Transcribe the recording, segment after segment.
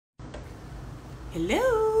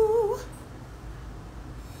Hello.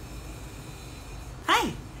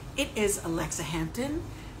 Hi, it is Alexa Hampton,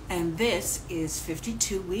 and this is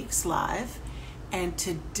 52 Weeks Live. And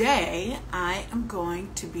today I am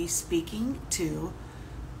going to be speaking to,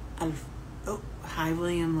 hi,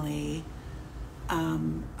 William Lee,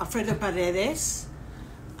 Alfredo Paredes,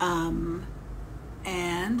 and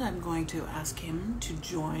I'm going to ask him to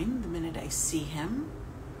join the minute I see him.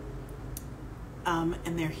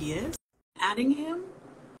 And there he is. Adding him.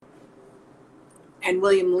 And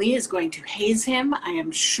William Lee is going to haze him, I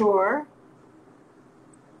am sure.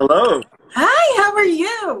 Hello. Hi, how are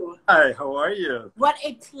you? Hi, how are you? What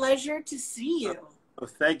a pleasure to see you. Oh,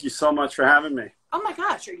 thank you so much for having me. Oh my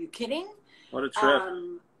gosh, are you kidding? What a trip.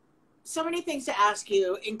 So many things to ask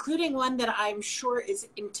you, including one that I'm sure is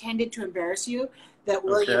intended to embarrass you, that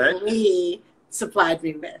William Lee supplied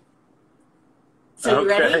me with. So you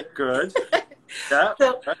ready? Okay, good. Yeah.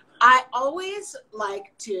 So I always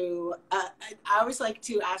like to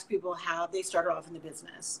ask people how they started off in the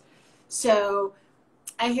business. So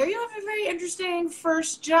I hear you have a very interesting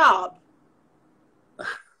first job.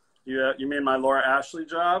 You mean my Laura Ashley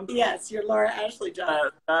job? Yes, your Laura Ashley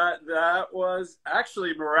job. That was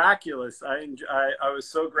actually miraculous. I was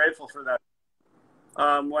so grateful for that.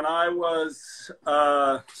 When I was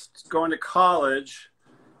going to college,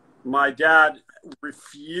 my dad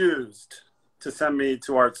refused to send me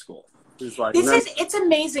to art school. He's like, it's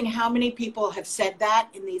amazing how many people have said that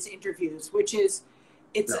in these interviews, which is,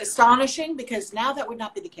 it's astonishing because now that would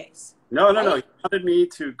not be the case. No. He wanted me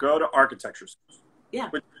to go to architecture school.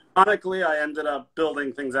 Yeah. Which, ironically, I ended up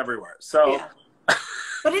building things everywhere. So, yeah.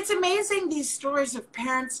 But it's amazing, these stories of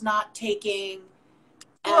parents not taking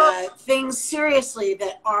things seriously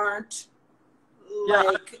that aren't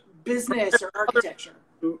like business or architecture.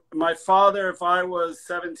 My father, if I was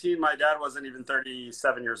 17, my dad wasn't even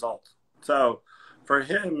 37 years old. So for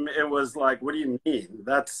him, it was like, what do you mean?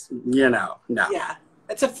 That's, no. Yeah,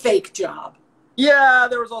 that's a fake job. Yeah,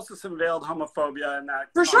 there was also some veiled homophobia in that.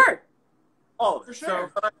 For sure. All of it. For sure.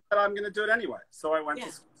 So but I said, I'm going to do it anyway. So I went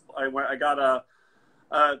to school. I got a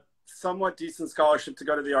somewhat decent scholarship to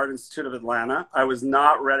go to the Art Institute of Atlanta. I was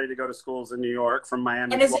not ready to go to schools in New York from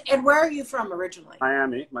Miami. And where are you from originally?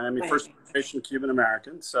 Miami, first generation Cuban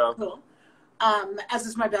American. So cool. As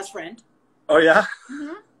is my best friend. Oh yeah.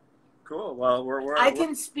 Mm-hmm. Cool. Well, I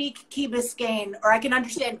can speak Key Biscayne, or I can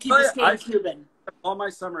understand Key Biscayne Cuban. All my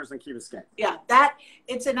summers in Key Biscayne. Yeah,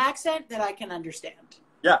 it's an accent that I can understand.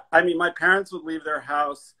 Yeah, I mean, my parents would leave their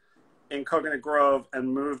house in Coconut Grove and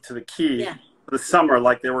move to the Key for the summer,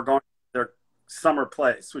 like they were going to their summer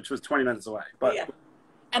place, which was 20 minutes away. But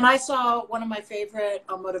and I saw one of my favorite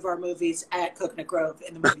Almodovar movies at Coconut Grove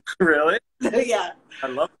in the movie. Really? Yeah. I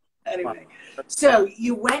love it. Anyway, so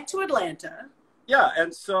you went to Atlanta. Yeah,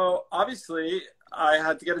 and so obviously I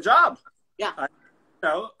had to get a job. Yeah.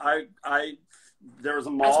 There was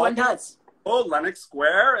a mall. As one does. Oh, Lenox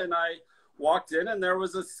Square, and I walked in, and there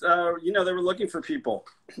was this, they were looking for people.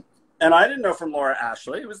 And I didn't know from Laura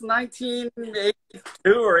Ashley. It was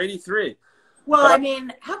 1982 or 83. Well, I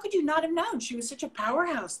mean, how could you not have known? She was such a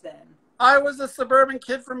powerhouse then. I was a suburban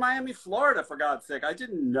kid from Miami, Florida, for God's sake. I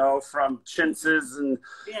didn't know from Chintzes and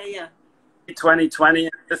 2020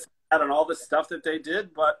 and this and all this stuff that they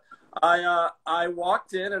did. But I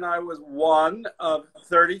walked in, and I was one of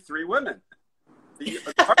 33 women.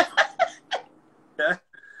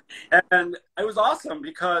 And it was awesome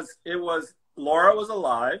because Laura was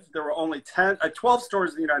alive. There were only 12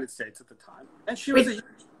 stores in the United States at the time. And she was a huge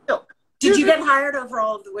deal. Did you get hired over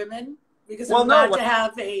all of the women? Because I'm about to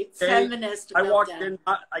have a feminist meltdown. I walked in.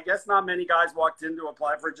 I guess not many guys walked in to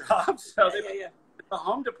apply for jobs. So the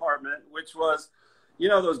home department, which was,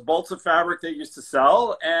 those bolts of fabric they used to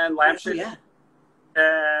sell and lampshades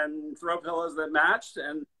and throw pillows that matched.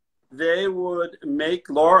 And they would make,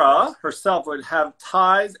 Laura herself would have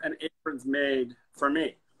ties and aprons made for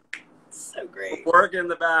me. So great. Work in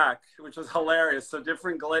the back, which was hilarious. So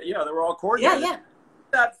different, they were all coordinated.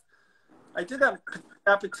 I did that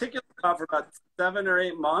particular job for about 7 or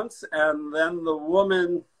 8 months. And then the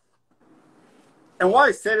woman, and why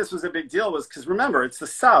I say this was a big deal was because remember, it's the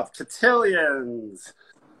South, cotillions,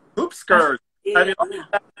 hoop skirts. I mean,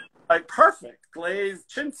 like perfect, glazed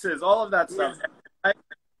chintzes, all of that stuff.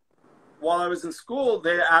 While I was in school,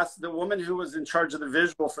 they asked the woman who was in charge of the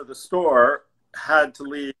visual for the store had to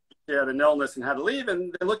leave. She had an illness and had to leave.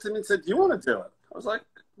 And they looked at me and said, do you want to do it? I was like,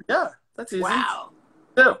 yeah, that's easy. Wow.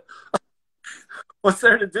 What's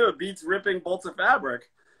there to do? It beats ripping bolts of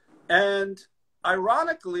fabric. And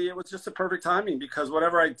ironically, it was just a perfect timing because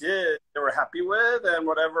whatever I did, they were happy with, and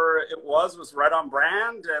whatever it was right on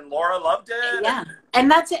brand, and Laura loved it. Yeah, and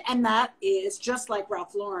that's it. And that is just like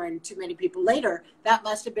Ralph Lauren to many people later. That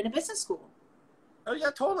must have been a business school. Oh yeah,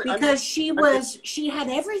 totally. Because she had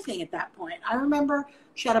everything at that point. I remember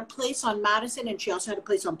she had a place on Madison, and she also had a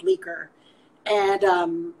place on Bleecker,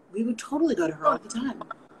 and we would totally go to her all the time.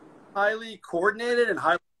 Highly coordinated and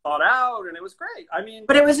highly thought out, and it was great. I mean,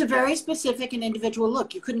 but it was a very specific and individual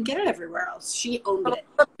look. You couldn't get it everywhere else. She owned it.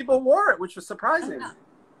 People wore it, which was surprising.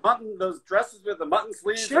 Those dresses with the mutton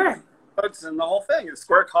sleeves, sure, and the whole thing, and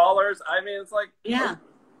square collars. I mean, it's like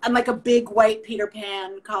and like a big white Peter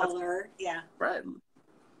Pan collar. Yeah, right.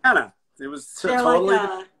 Anna, it was they're totally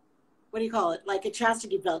like what do you call it? Like a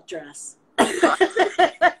chastity belt dress.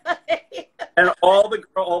 And all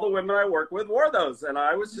the women I worked with wore those, and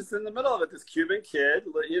I was just in the middle of it, this Cuban kid,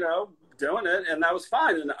 doing it, and that was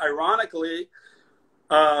fine. And ironically,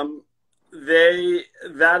 that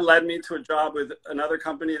led me to a job with another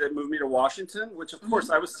company that moved me to Washington, which of course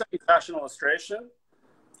I was studying fashion illustration,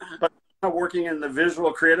 but working in the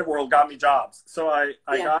visual creative world got me jobs. So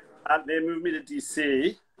they moved me to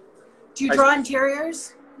DC. Do you draw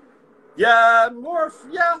interiors? Yeah,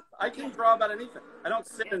 I can draw about anything. I don't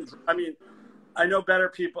sit and, I know better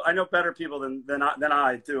people than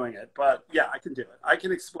I doing it, but yeah, I can do it. I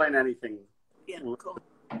can explain anything. Yeah, cool.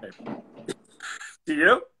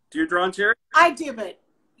 Do you draw interior? I do, but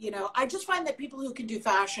I just find that people who can do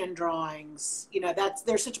fashion drawings,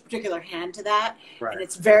 there's such a particular hand to that, right. And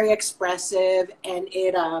it's very expressive, and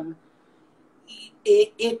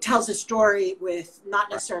it tells a story with not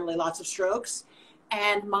necessarily lots of strokes.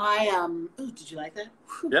 And my did you like that?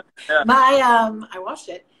 Yeah. I watched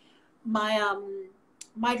it. My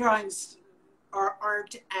drawings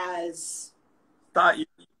aren't as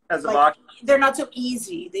they're not so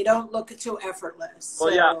easy. They don't look so effortless.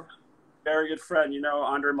 Well, yeah, very good friend.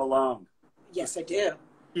 Andre Malone. Yes, I do.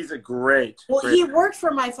 He's a great. Well, he worked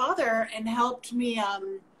for my father and helped me. I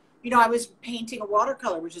was painting a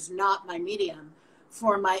watercolor, which is not my medium,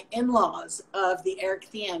 for my in-laws of the Eric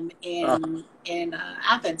Thiem in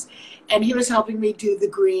Athens, and he was helping me do the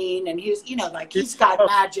green, and he was, he's got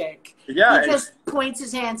magic. Yeah, he just points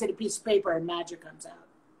his hands at a piece of paper and magic comes out.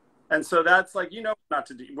 And so that's like, not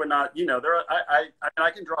to do. We're not,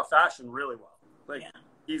 I can draw fashion really well,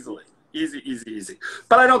 easily, easy.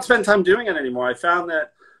 But I don't spend time doing it anymore. I found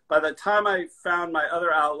that by the time I found my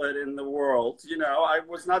other outlet in the world, I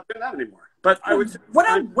was not doing that anymore. But I would. What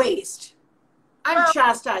a waste. I'm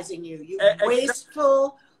chastising you, you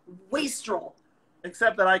wasteful wastrel.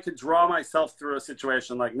 Except that I could draw myself through a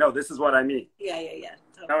situation like, no, this is what I mean. Yeah.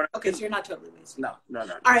 Totally. Okay, so you're not totally wasted. No.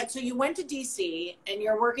 All right, so you went to DC, and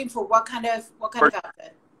you're working for what kind of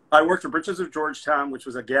outfit? I worked for Britches of Georgetown, which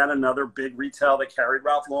was, again, another big retail that carried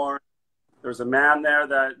Ralph Lauren. There was a man there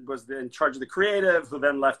that was in charge of the creative, who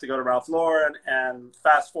then left to go to Ralph Lauren. And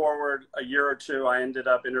fast forward a year or two, I ended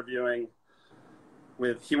up interviewing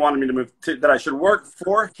he wanted me to move that I should work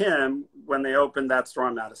for him when they opened that store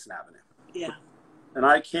on Madison Avenue. Yeah. And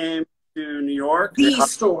I came to New York. The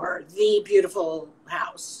store, the beautiful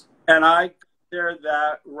house. And I got there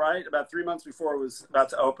about 3 months before it was about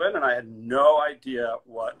to open, and I had no idea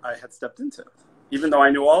what I had stepped into, even though I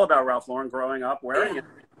knew all about Ralph Lauren growing up wearing it.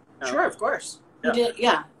 Sure, of course. Yeah. You did,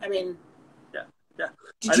 yeah. Yeah.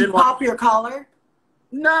 Did you pop your collar?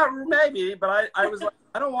 No, maybe, but I was like,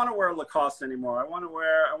 I don't want to wear Lacoste anymore. I want to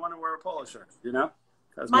wear a polo shirt,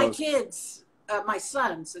 My kids, my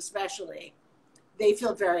sons especially, they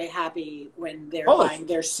feel very happy when they're buying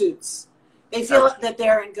their suits. They feel that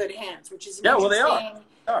they're in good hands, which is an interesting.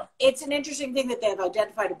 They are. It's an interesting thing that they have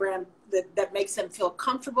identified a brand that makes them feel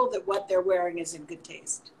comfortable that what they're wearing is in good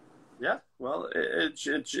taste. Yeah, well, it is.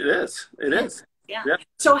 It is. Yeah.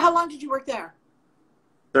 So how long did you work there?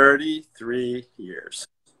 33 years.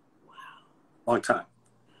 Wow. Long time.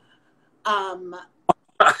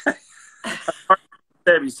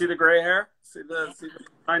 Babe, you see the gray hair? See the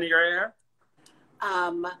tiny gray hair?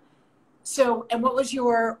 So, and what was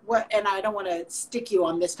and I don't want to stick you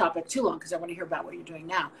on this topic too long because I want to hear about what you're doing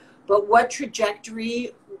now, but what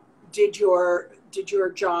trajectory did your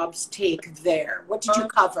jobs take there? What did you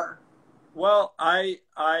cover? Well, I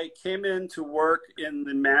came in to work in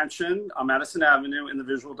the mansion on Madison Avenue in the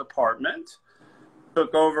visual department.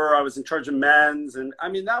 Took over. I was in charge of men's, and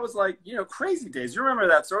that was like crazy days. You remember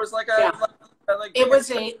that? So it was like it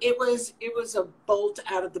was a bolt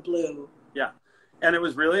out of the blue. Yeah, and it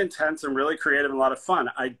was really intense and really creative and a lot of fun.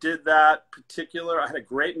 I did that I had a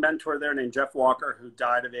great mentor there named Jeff Walker, who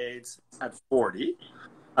died of AIDS at 40.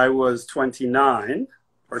 I was 29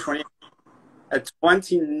 or 20. At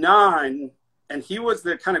 29, and he was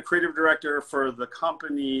the kind of creative director for the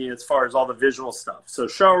company as far as all the visual stuff. So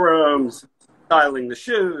showrooms, styling the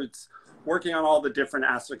shoots, working on all the different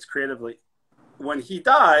aspects creatively. When he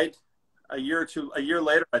died, a year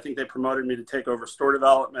later, I think they promoted me to take over store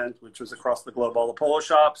development, which was across the globe, all the polo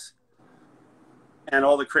shops, and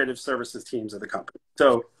all the creative services teams of the company.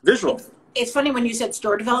 So visual. It's funny when you said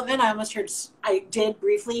store development, I almost heard, I did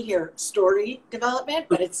briefly hear story development,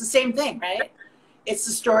 but it's the same thing, right? It's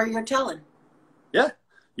the story you're telling. Yeah.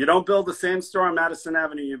 You don't build the same store on Madison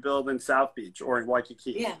Avenue you build in South Beach or in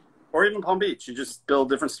Waikiki. Yeah. Or even Palm Beach. You just build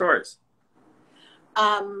different stories.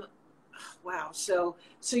 Wow. So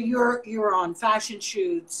you're on fashion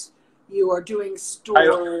shoots, you are doing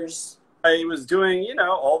stores. I was doing, you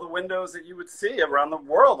know, all the windows that you would see around the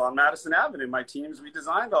world on Madison Avenue. My teams, we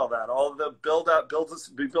designed all that. All the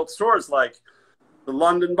we built stores like the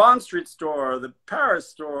London Bond Street store, the Paris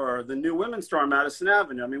store, the new women's store on Madison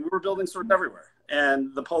Avenue. I mean, we were building stores everywhere.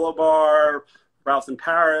 And the Polo Bar, Ralph's in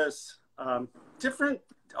Paris,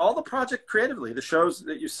 all the project creatively, the shows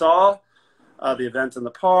that you saw, the events in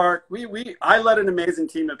the park. I led an amazing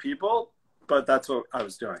team of people, but that's what I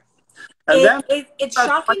was doing. And it's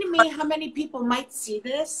shocking to me how many people might see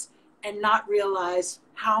this and not realize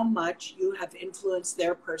how much you have influenced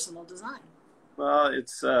their personal design. Well,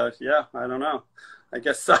 it's, yeah, I don't know. I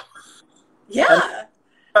guess so. Yeah. And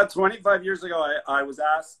about 25 years ago, I was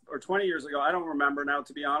asked, or 20 years ago, I don't remember now,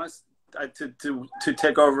 to be honest, to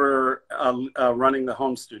take over running the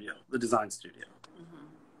home studio, the design studio,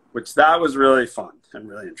 which that was really fun and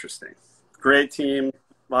really interesting. Great team,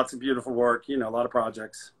 lots of beautiful work, you know, a lot of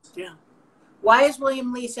projects. Yeah. Why is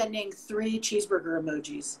William Lee sending 3 cheeseburger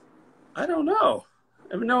emojis? I don't know.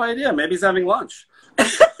 I have no idea. Maybe he's having lunch.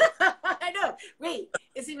 I know. Wait,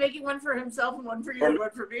 is he making one for himself and one for you and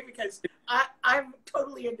one for me? Because I'm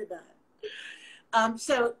totally into that.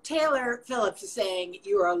 So Taylor Phillips is saying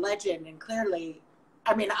you are a legend, and clearly,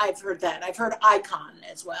 I mean, I've heard that. I've heard icon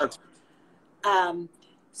as well.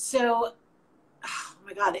 So, oh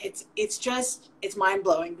my God, it's mind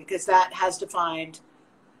blowing, because that has defined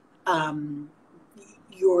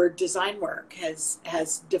your design work has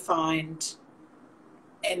defined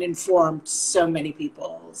and informed so many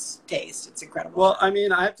people's taste. It's incredible. Well, I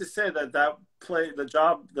mean, I have to say that the place,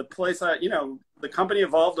 the company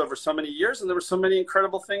evolved over so many years, and there were so many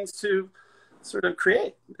incredible things to sort of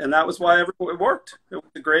create. And that was why it worked. It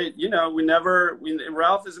was a great, you know,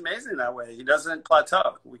 Ralph is amazing that way. He doesn't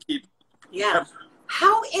plateau. We keep. Yeah.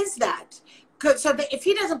 How is that? So that if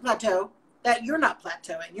he doesn't plateau, that you're not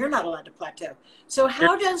plateauing. You're not allowed to plateau. So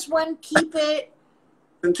how does one keep it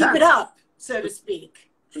up, so to speak?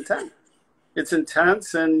 It's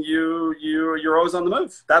intense, and you're always on the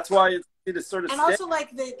move. That's why it's easy to sort of. And also,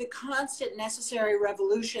 like the constant necessary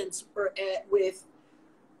revolutions with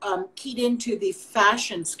keyed into the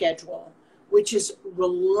fashion schedule, which is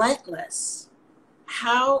relentless.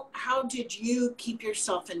 How did you keep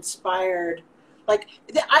yourself inspired? Like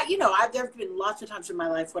there have been lots of times in my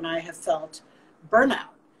life when I have felt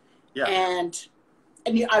burnout. Yeah. And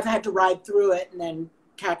I've had to ride through it and then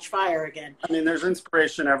catch fire again. I mean, there's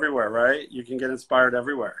inspiration everywhere, right? You can get inspired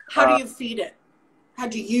everywhere. How do you feed it? How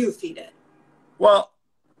do you feed it? Well,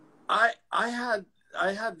 I had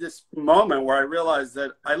this moment where I realized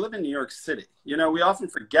that I live in New York City. You know, we often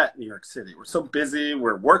forget New York City. We're so busy.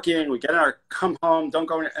 We're working. We come home, don't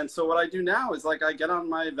go. And so what I do now is, like, I get on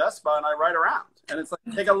my Vespa and I ride around. And it's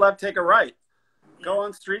like, take a left, take a right. Go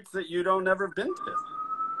on streets that you don't never been to.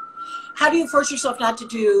 How do you force yourself not to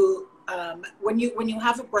do, when you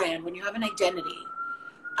have a brand, when you have an identity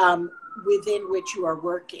within which you are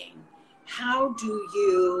working, how do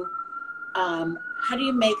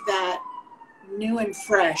you make that new and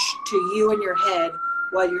fresh to you in your head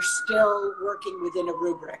while you're still working within a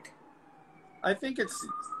rubric? I think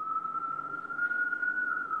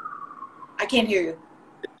I can't hear you.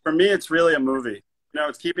 For me, it's really a movie. You know,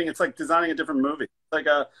 it's like designing a different movie. It's like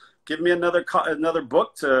give me another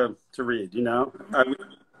book to read, you know? I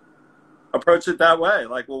approach it that way.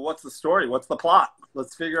 Like, well, what's the story? What's the plot?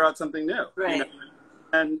 Let's figure out something new. Right. You know?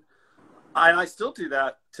 And I still do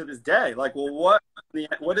that to this day. Like, well,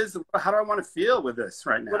 how do I want to feel with this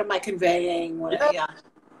right now? What am I conveying? Yeah.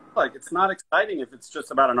 Like, it's not exciting if it's just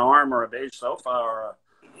about an arm or a beige sofa or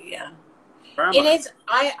yeah. It is.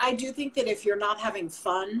 I do think that if you're not having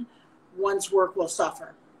fun, one's work will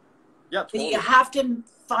suffer. Yeah, totally. You have to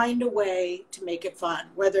find a way to make it fun,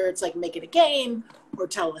 whether it's like make it a game or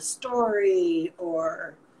tell a story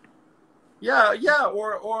or. Yeah,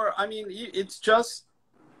 or I mean, it's just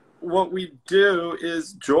what we do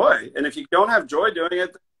is joy, and if you don't have joy doing it,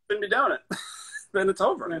 you shouldn't be doing it. Then it's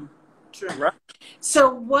over. True. Right.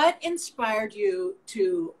 So what inspired you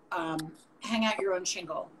to hang out your own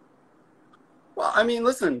shingle? Well, I mean,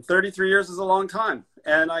 listen, 33 years is a long time.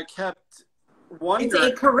 And I kept wondering.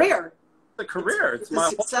 It's a career. It's a career. It's my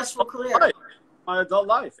successful career. Life, my adult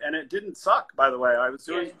life. And it didn't suck, by the way. I was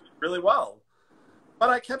doing really well. But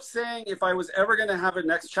I kept saying if I was ever going to have a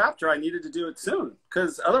next chapter, I needed to do it soon.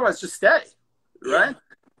 Because otherwise, just stay. Right?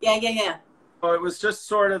 Yeah. So it was just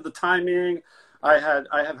sort of the timing. I have.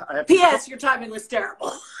 P.S. Your timing was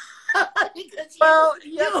terrible. Because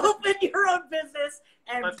you opened your own business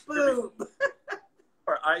and boom.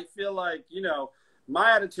 I feel like, you know,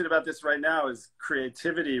 my attitude about this right now is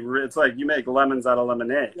creativity. It's like you make lemons out of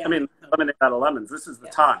lemonade. Yeah. I mean, lemonade out of lemons. This is the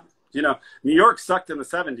time. You know, New York sucked in the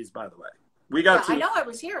 70s, by the way. We got to. I know. I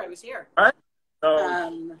was here. Right?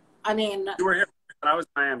 So, I mean. You were here and I was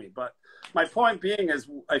in Miami. But my point being is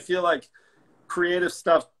I feel like creative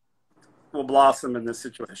stuff will blossom in this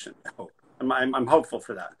situation. I hope. I'm hopeful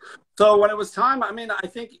for that. So when it was time, I mean, I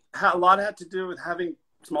think a lot had to do with having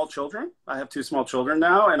small children. I have 2 small children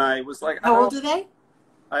now, and I was like, how old are they?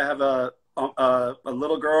 I have a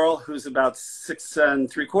little girl who's about 6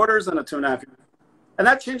 3/4 and a 2.5 years. And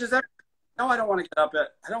that changes everything. No, I don't want to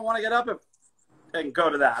get up and go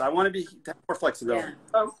to that. I want to have more flexibility. Yeah.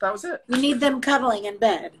 So that was it. You need them cuddling in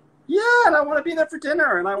bed. Yeah, and I want to be there for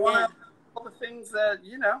dinner, and I want to all the things that,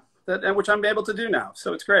 you know, and which I'm able to do now.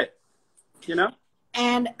 So it's great. You know?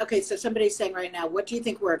 And okay, so somebody's saying right now, what do you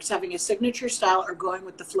think works? Having a signature style or going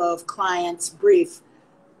with the flow of clients' brief,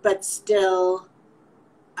 but still,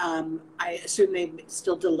 I assume they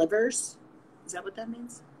still delivers? Is that what that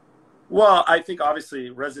means? Well, I think obviously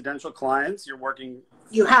residential clients, you're working.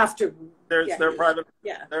 You have to. There's their private.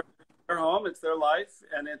 Yeah. Their home, it's their life,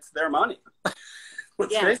 and it's their money.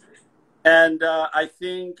 Let's face it. And I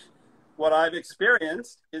think what I've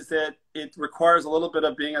experienced is that it requires a little bit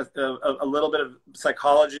of being a little bit of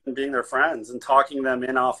psychology and being their friends and talking them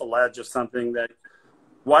in off a ledge of something that,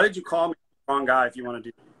 why did you call me the wrong guy if you want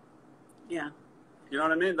to do that? Yeah. You know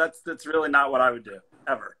what I mean? That's really not what I would do,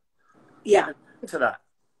 ever. Yeah. To that.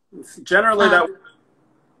 It's generally that.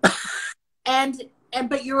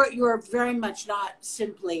 But you're very much not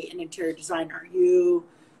simply an interior designer. You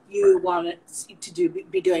want to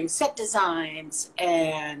be doing set designs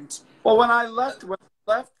and. Well, when I left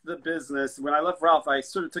the business, when I left Ralph, I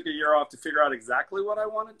sort of took a year off to figure out exactly what I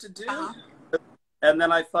wanted to do. And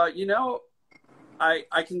then I thought, you know, I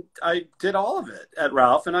did all of it at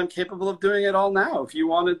Ralph, and I'm capable of doing it all now. If you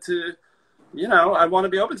wanted to, you know, I want to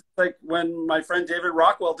be open to, like when my friend David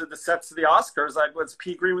Rockwell did the sets of the Oscars, I was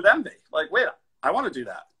pea green with envy. Like, wait, I want to do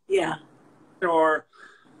that. Yeah. Or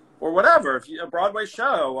whatever, if a Broadway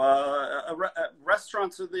show,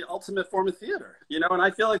 restaurants are the ultimate form of theater, you know, and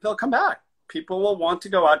I feel like they'll come back. People will want to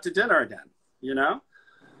go out to dinner again, you know?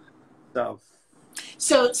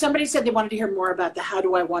 So somebody said they wanted to hear more about the how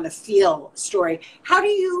do I want to feel story. How do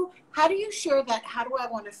you share that how do I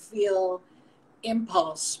want to feel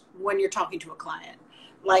impulse when you're talking to a client?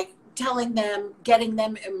 Like telling them, getting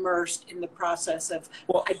them immersed in the process of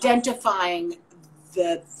identifying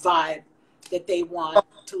the vibe that they want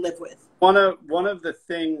to live with. One of the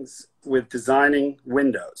things with designing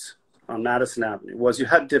windows on Madison Avenue was you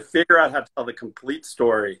had to figure out how to tell the complete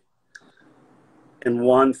story in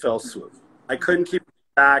one fell swoop. I couldn't keep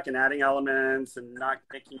back and adding elements and not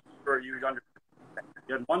making sure you understand.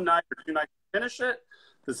 You had 1 night or 2 nights to finish it.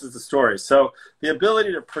 This is the story. So the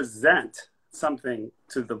ability to present something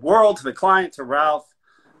to the world, to the client, to Ralph,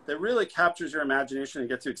 that really captures your imagination and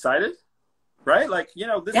gets you excited, right? Like, you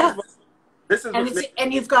know, this is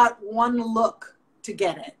and you've got one look to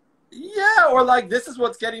get it. Yeah, or like this is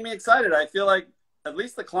what's getting me excited. I feel like at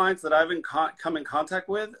least the clients that I've come in contact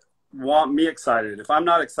with want me excited. If I'm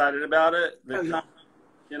not excited about it, they're not,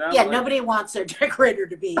 you know? Yeah, like, nobody wants their decorator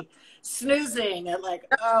to be snoozing and like,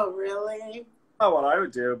 oh, really? Oh, what I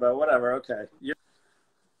would do, but whatever. Okay. Yeah.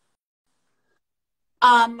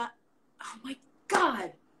 Oh my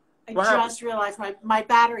God. I just realized my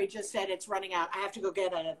battery just said it's running out. I have to go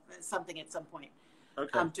get something at some point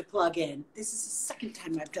to plug in. This is the second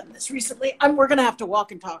time I've done this recently. We're going to have to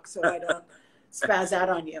walk and talk so I don't spaz out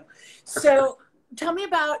on you. So tell me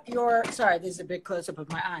about sorry, this is a big close-up of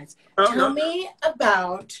my eyes. Tell me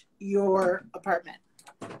about your apartment.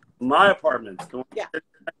 My apartment? Yeah. Right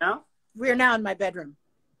now? We're now in my bedroom.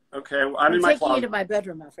 Okay. Well, I'm in my closet. Taking you to my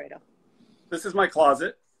bedroom, Alfredo. This is my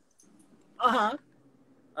closet. Uh-huh.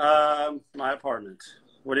 My apartment.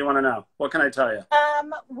 What do you want to know? What can I tell you?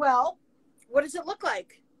 Well, what does it look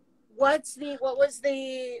like? How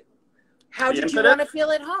did you want to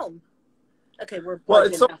feel at home? Okay, we're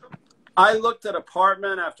I looked at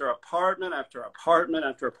apartment after apartment after apartment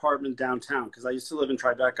after apartment downtown because I used to live in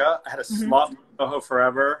Tribeca. I had a loft in Soho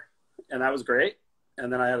forever, and that was great.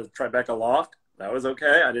 And then I had a Tribeca loft. That was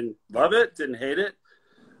okay. I didn't love it, didn't hate it.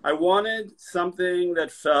 I wanted something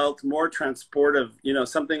that felt more transportive, you know,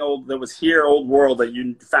 something old that was here, old world that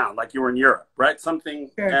you found, like you were in Europe, right? Something.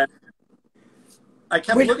 Sure. And I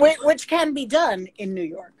kept looking. Which can be done in New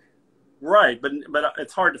York. Right, but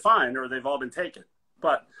it's hard to find, or they've all been taken.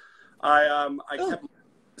 But I kept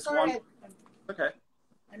this sorry, one. Okay.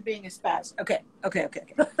 I'm being a spaz. Okay.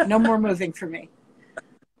 No more moving for me.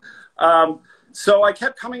 So I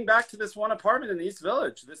kept coming back to this one apartment in the East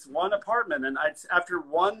Village, this one apartment. And after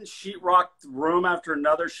one sheetrocked room after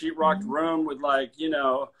another sheetrocked room with, like, you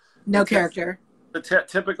know. No character. The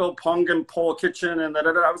typical pung and pole kitchen and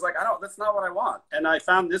I was like, that's not what I want. And I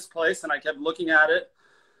found this place and I kept looking at it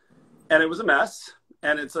and it was a mess.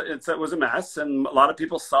 And it was a mess. And a lot of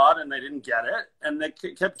people saw it and they didn't get it. And they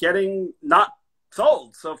kept getting not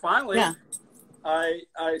sold. So finally, I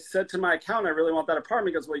said to my accountant, I really want that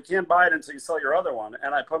apartment. He goes, well, you can't buy it until you sell your other one.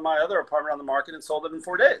 And I put my other apartment on the market and sold it in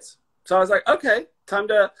 4 days. So I was like, okay, time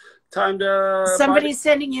to. Somebody's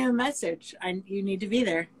sending you a message. You need to be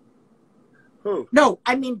there. Who? No,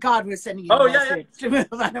 I mean, God was sending you a message to move.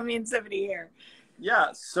 I don't mean somebody here. Yeah.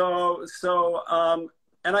 So,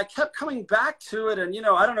 and I kept coming back to it. And, you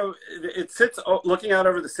know, I don't know, it sits looking out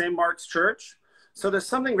over the St. Mark's Church. So there's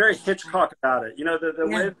something very Hitchcock about it. You know, the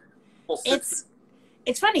way people sit.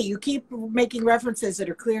 It's funny. You keep making references that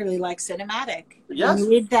are clearly like cinematic. Yes. You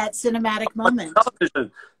need that cinematic moment.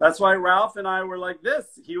 Television. That's why Ralph and I were like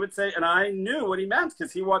this. He would say, and I knew what he meant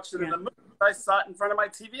because he watched it in the movie. I saw it in front of my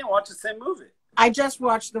TV and watched the same movie. I just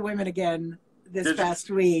watched The Women again this past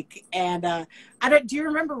week. And do you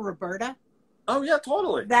remember Roberta? Oh, yeah,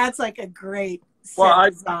 totally. That's like a great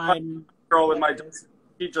set design. Girl with my daughter,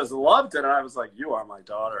 he just loved it. And I was like, you are my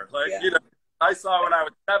daughter. Like, you know, I saw it when I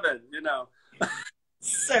was 7, you know.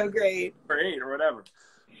 So great. Or 8 or whatever.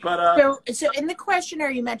 But so in the questionnaire,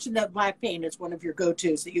 you mentioned that black paint is one of your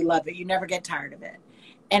go-tos, that you love it. You never get tired of it.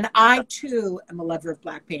 And I, too, am a lover of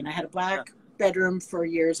black paint. I had a black bedroom for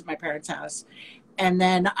years at my parents' house. And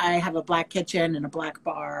then I have a black kitchen and a black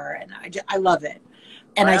bar. And I love it.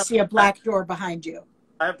 And I see a black door behind you.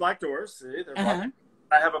 I have black doors. See, they're black.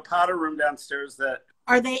 I have a powder room downstairs that...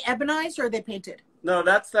 Are they ebonized or are they painted? No,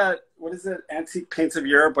 that's that, what is it? Antique Paints of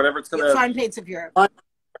Europe, whatever it's called. Fine Paints of Europe.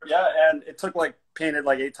 Yeah, and it took painted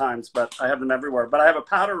 8 times, but I have them everywhere. But I have a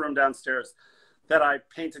powder room downstairs that I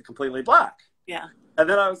painted completely black. Yeah. And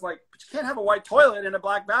then I was like, but you can't have a white toilet in a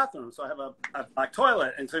black bathroom. So I have a black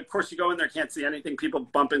toilet. And so, of course, you go in there, can't see anything. People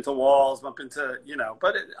bump into walls, bump into, you know,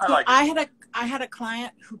 but I like it. I had a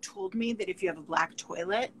client who told me that if you have a black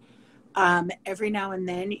toilet, every now and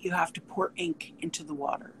then you have to pour ink into the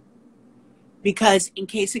water. Because in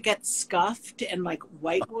case it gets scuffed and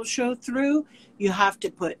white will show through, you have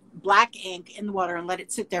to put black ink in the water and let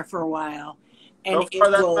it sit there for a while. And it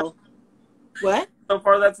will... What? So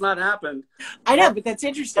far, that's not happened. I know, but that's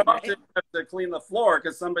interesting. Right? You have to clean the floor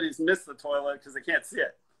because somebody's missed the toilet because they can't see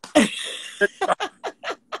it.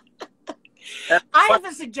 I have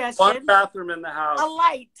a suggestion. One bathroom in the house. A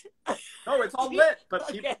light. No, it's all lit, but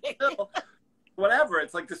people still... Whatever,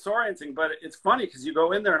 it's disorienting, but it's funny because you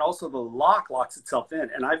go in there and also the lock locks itself in.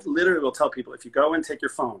 And I literally will tell people, if you go in, take your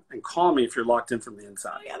phone and call me if you're locked in from the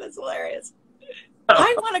inside. Oh, yeah, that's hilarious.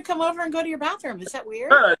 I want to come over and go to your bathroom. Is that weird?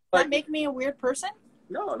 Does that make me a weird person?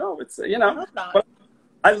 No, it's, you know, but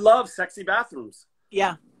I love sexy bathrooms.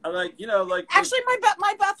 Yeah. I actually,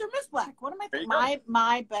 my bathroom is black. What am I thinking?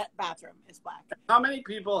 My bathroom is black. How many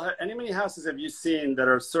many houses have you seen that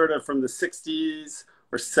are sort of from the 60s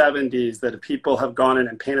or 70s that people have gone in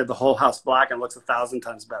and painted the whole house black and looks 1,000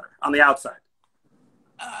 times better on the outside?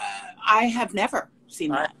 I have never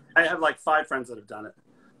seen that. I have 5 friends that have done it.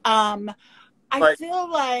 I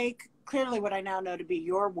feel like clearly what I now know to be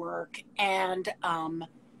your work and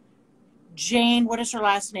Jane, what is her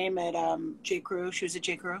last name at J. Crew? She was at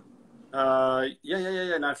J. Crew?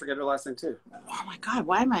 Yeah. No, I forget her last name too. Oh my God,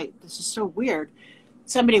 this is so weird.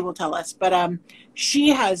 Somebody will tell us, but she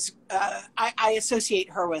has, I associate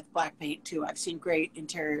her with black paint too. I've seen great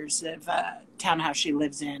interiors of townhouse she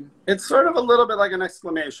lives in. It's sort of a little bit like an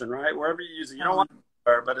exclamation, right? Wherever you use it, you don't want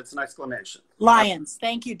her, but it's an exclamation. Lions.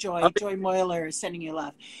 Thank you, Joy. Joy Moyler is sending you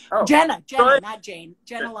love. Oh. Jenna, not Jane.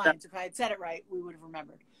 Jenna Lyons. If I had said it right, we would have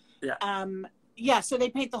remembered. Yeah. So they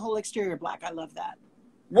paint the whole exterior black. I love that.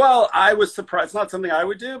 Well, I was surprised. It's not something I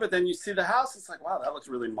would do, but then you see the house, it's like, wow, that looks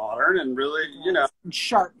really modern and really, you know. And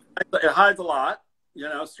sharp. It hides a lot, you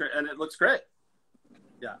know, and it looks great.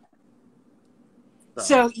 Yeah.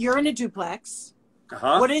 So you're in a duplex.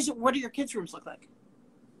 Uh-huh. What do your kids' rooms look like?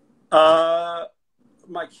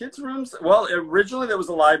 My kids' rooms, well, originally there was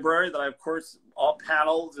a library that I, of course, all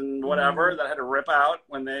panels and whatever that I had to rip out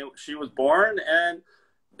when she was born, and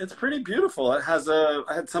it's pretty beautiful. It has I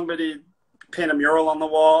had somebody paint a mural on the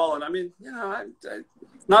wall, and I mean, you know,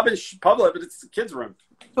 it's not been public, but it's a kid's room.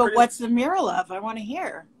 But what's the mural of? I want to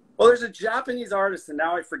hear. Well, there's a Japanese artist, and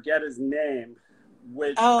now I forget his name.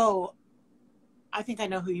 Oh, I think I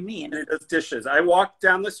know who you mean. He does dishes. I walked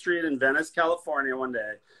down the street in Venice, California one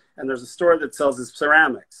day, and there's a store that sells his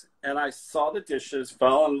ceramics. And I saw the dishes,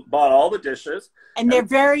 fell and bought all the dishes. And they're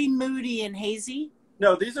very moody and hazy?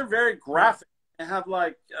 No, these are very graphic. They have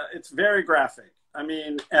like, it's very graphic. I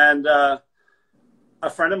mean, and a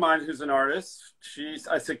friend of mine who's an artist,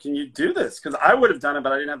 I said, can you do this? Because I would have done it,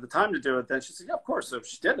 but I didn't have the time to do it. Then she said, yeah, of course. So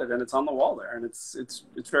she did it, and it's on the wall there. And it's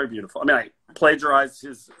very beautiful. I mean, I plagiarized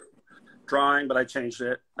his drawing, but I changed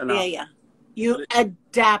it enough. Yeah. You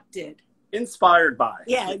adapted. Inspired by.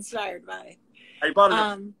 Yeah, inspired by. I bought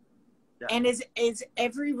it. Yeah. And is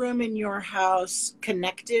every room in your house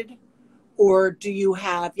connected, or do you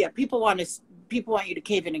have? Yeah, people want you to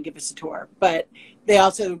cave in and give us a tour, but they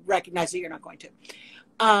also recognize that you're not going to.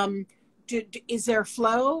 Is there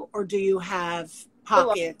flow, or do you have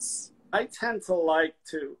pockets? I tend to like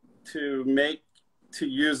to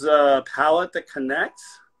use a palette that connects,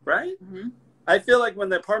 right? Mm-hmm. I feel like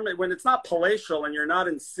when it's not palatial and you're not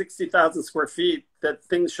in 60,000 square feet, that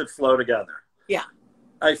things should flow together. Yeah.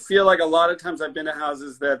 I feel like a lot of times I've been to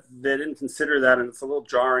houses that they didn't consider that, and it's a little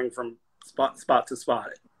jarring from spot to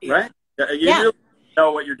spot, right? Yeah. You really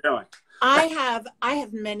know what you're doing. I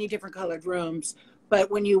have many different colored rooms,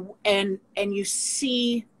 but when you and you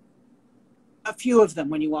see a few of them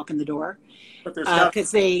when you walk in the door,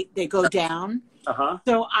 because they go down. Uh-huh.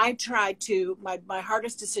 So I tried to, my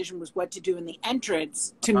hardest decision was what to do in the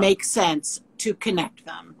entrance to make sense, to connect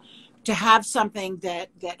them, to have something that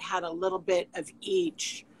had a little bit of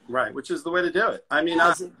each. Right, which is the way to do it. I mean,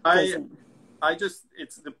 the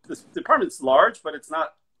apartment's large, but it's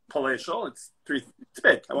not palatial. It's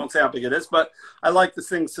big. I won't say how big it is, but I like the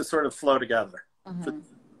things to sort of flow together. Mm-hmm.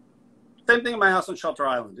 Same thing in my house on Shelter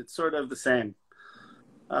Island. It's sort of the same.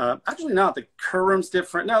 Actually, not. The room's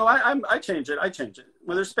different. No, I change it.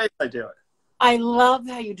 When there's space, I do it. I love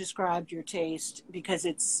how you described your taste, because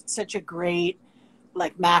it's such a great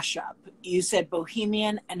mashup. You said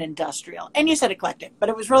bohemian and industrial, and you said eclectic, but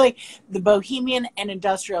it was really the bohemian and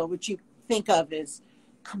industrial, which you think of as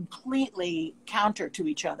completely counter to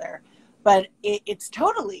each other, but it's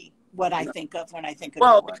totally what I think of when I think of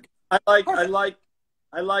your work.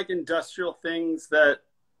 I like industrial things that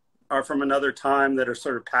are from another time, that are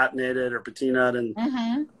sort of patinated or patinaed and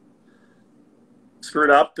screwed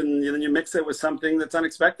up, and then you mix it with something that's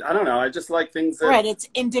unexpected. I don't know. I just like things that... Right. It's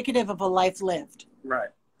indicative of a life lived. Right.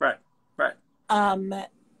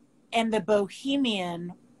 And the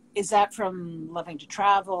bohemian, is that from loving to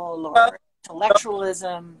travel or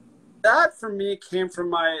intellectualism? That, for me, came from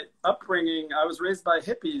my upbringing. I was raised by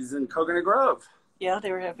hippies in Coconut Grove. Yeah,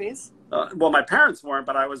 they were hippies? Well, my parents weren't,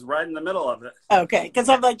 but I was right in the middle of it. Okay, because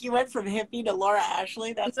I'm like, you went from hippie to Laura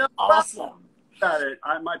Ashley? That's awesome. Got it.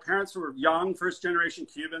 My parents were young, first-generation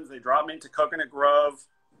Cubans. They dropped me into Coconut Grove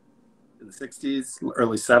in the 60s,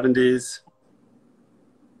 early 70s.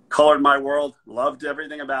 Colored my world, loved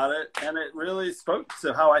everything about it, and it really spoke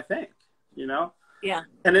to how I think, you know? Yeah.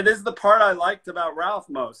 And it is the part I liked about Ralph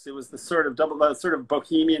most. It was the sort of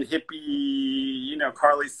bohemian hippie,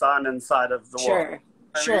 Carly Simon side of the world.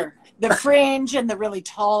 Sure. The fringe and the really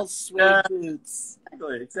tall suede boots.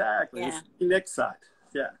 Exactly. Yeah. The Nick side.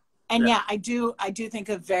 Yeah. And I do think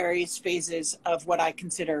of various phases of what I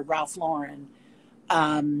consider Ralph Lauren.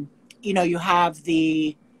 You have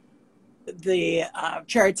the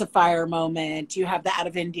Chariots of Fire moment. You have the out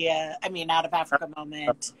of Africa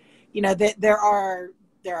moment. There are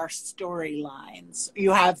storylines.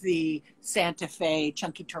 You have the Santa Fe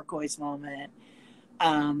chunky turquoise moment.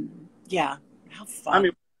 How fun. I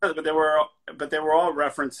mean, but they were all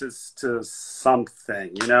references to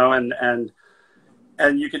something,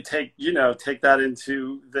 and you could take that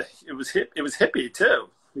into it was hippie too,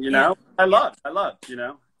 Yeah. I loved,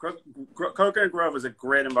 Coconut Grove was a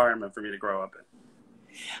great environment for me to grow up in.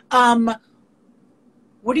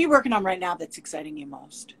 What are you working on right now that's exciting you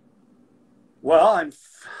most? Well,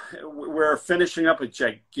 we're finishing up a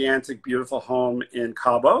gigantic, beautiful home in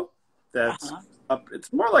Cabo. That's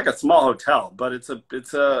it's more like a small hotel, but it's a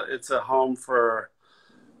home for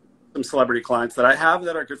some celebrity clients that I have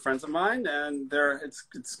that are good friends of mine, and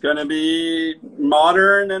it's going to be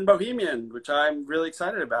modern and bohemian, which I'm really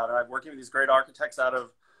excited about. And I'm working with these great architects out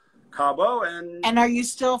of Cabo. And are you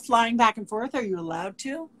still flying back and forth? Are you allowed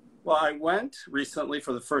to? Well, I went recently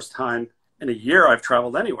for the first time in a year I've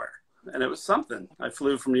traveled anywhere. And it was something. I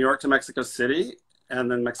flew from New York to Mexico City, and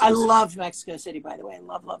then Mexico City. I love Mexico City, by the way. I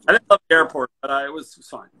didn't love the airport, but it was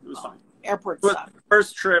fine. It was fine. Airport suck. It was the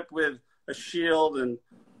first trip with a shield and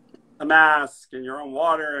a mask and your own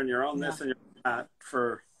water and your own this and your own that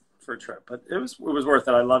for a trip. But it was worth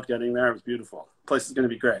it. I loved getting there. It was beautiful. The place is going to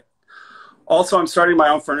be great. Also, I'm starting my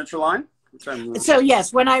own furniture line. So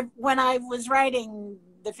yes, when I was writing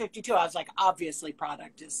the 52, I was like, obviously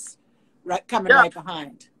product is coming right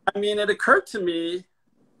behind. I mean, it occurred to me,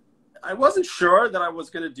 I wasn't sure that I was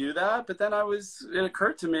going to do that, but then it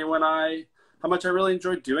occurred to me how much I really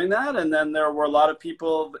enjoyed doing that. And then there were a lot of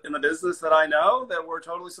people in the business that I know that were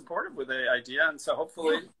totally supportive with the idea. And so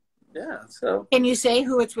hopefully, so. Can you say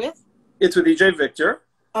who it's with? It's with EJ Victor.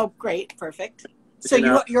 Oh, great. Perfect. So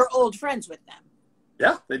you're old friends with them.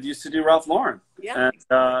 Yeah. They used to do Ralph Lauren. Yeah.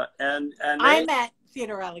 And I'm at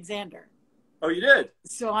Theodore Alexander. Oh, you did?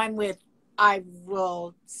 So I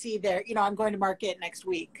will see their, I'm going to market next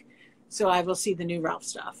week. So I will see the new Ralph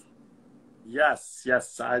stuff. Yes.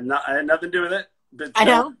 I had nothing to do with it. But, I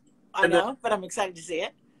know, but I'm excited to see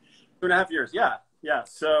it. 2.5 years. Yeah.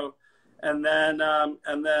 So, and then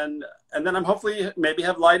I'm hopefully maybe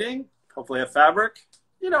have lighting, hopefully have fabric,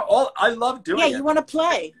 I love doing it. Yeah. You want to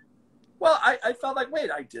play. Well, I felt like,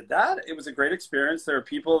 wait, I did that. It was a great experience. There are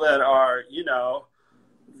people that are,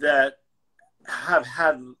 that have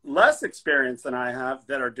had less experience than I have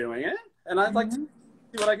that are doing it. And I'd like to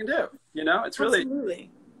see what I can do. It's really,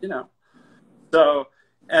 Absolutely. So,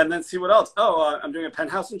 and then see what else. Oh, I'm doing a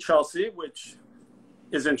penthouse in Chelsea, which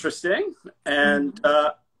is interesting. And,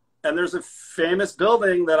 and there's a famous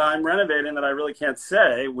building that I'm renovating that I really can't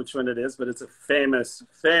say which one it is, but it's a famous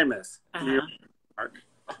New York park.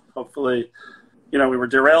 Hopefully, we were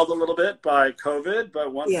derailed a little bit by COVID,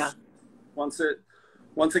 but once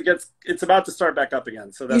it gets, it's about to start back up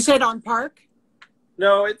again. So that's, you said on Park?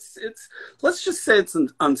 No, it's let's just say it's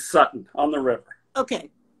on Sutton on the river. Okay.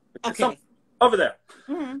 Over there.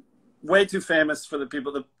 Mm-hmm. Way too famous for the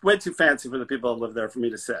people, way too fancy for the people that live there for me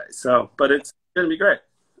to say. So, but it's going to be great.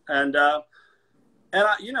 And I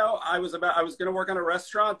was going to work on a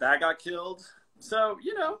restaurant that got killed. So,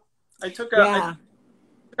 I took a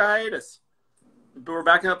hiatus, but we're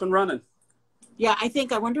back up and running. Yeah.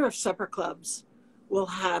 I wonder if supper clubs will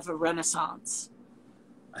have a renaissance.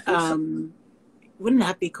 I think so. Wouldn't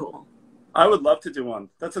that be cool? I would love to do one.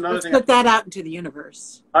 That's another thing. Let's put that out into the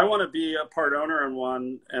universe. I want to be a part owner in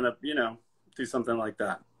one and do something like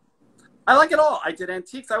that. I like it all. I did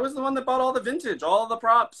antiques. I was the one that bought all the vintage, all the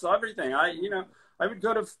props, everything. I would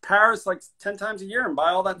go to Paris like 10 times a year and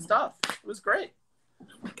buy all that stuff. It was great. Oh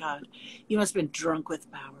my God. You must have been drunk with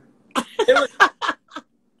power.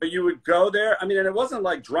 But you would go there. I mean, and it wasn't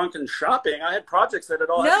like drunken shopping. I had projects that had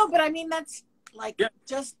all. No, but I mean, that's like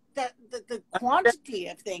just that the quantity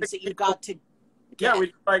of things that you got to get. Yeah,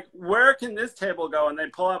 we like, where can this table go? And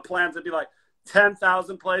they'd pull out plans and be like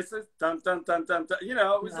 10,000 places. Dun, dun, dun, dun, dun. It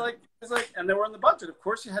was like, and they were in the budget. Of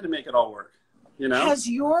course you had to make it all work, Has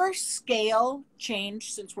your scale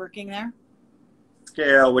changed since working there?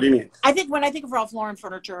 Scale? What do you mean? I think when I think of Ralph Lauren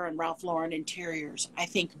furniture and Ralph Lauren interiors, I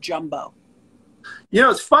think jumbo.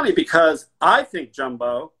 It's funny because I think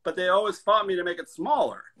jumbo, but they always fought me to make it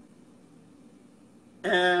smaller.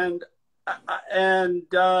 And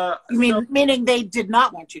meaning they did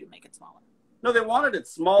not want you to make it smaller? No, they wanted it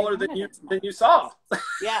smaller than you saw.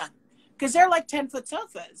 Yeah, because they're like 10-foot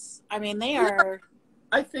sofas. I mean, they are.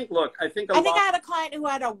 I think I had a client who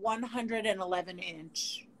had a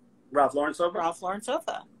 111-inch Ralph Lauren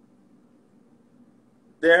sofa.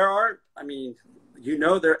 There are,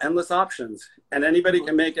 there are endless options, and anybody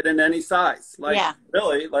can make it in any size.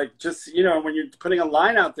 Really, just, when you're putting a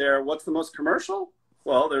line out there, what's the most commercial?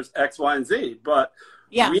 Well, there's X, Y, and Z, but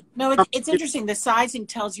it's interesting. The sizing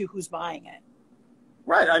tells you who's buying it.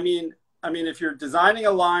 Right. I mean, if you're designing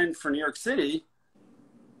a line for New York City,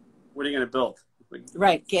 what are you going to build?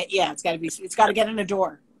 Right. It's got to get in a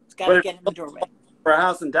door. It's got to get in the doorway. For a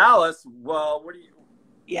house in Dallas, well, what do you?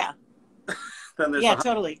 Yeah. Then there's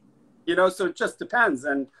totally. So it just depends.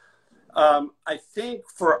 And I think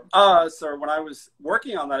for us, or when I was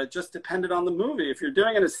working on that, it just depended on the movie. If you're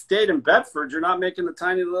doing an estate in Bedford, you're not making the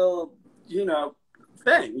tiny little,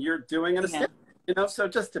 thing. You're doing an estate, so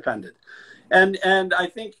it just depended. And I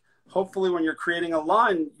think hopefully when you're creating a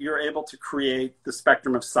line, you're able to create the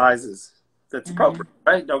spectrum of sizes that's appropriate,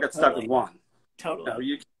 right? Don't get stuck with one. Totally. How do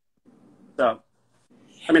you do?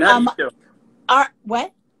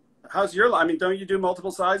 What? How's your, I mean, don't you do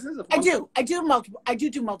multiple sizes? I do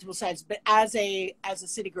multiple sizes, but as a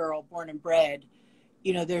city girl born and bred,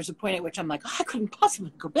 you know, there's a point at which I'm like, oh, I couldn't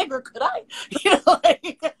possibly go bigger, could I? You know,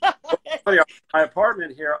 like, my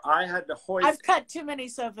apartment here, I had to hoist. I've cut too many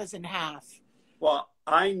sofas in half. Well,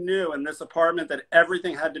 I knew in this apartment that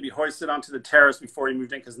everything had to be hoisted onto the terrace before you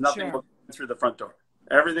moved in, because nothing went through the front door.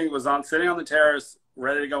 Everything was sitting on the terrace,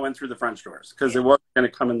 ready to go in through the French doors, because it wasn't going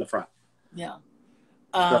to come in the front. Yeah.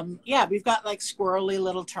 Yeah, we've got like squirrely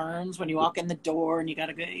little turns when you walk in the door, and you got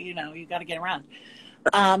to go, you know, you got to get around.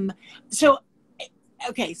 So,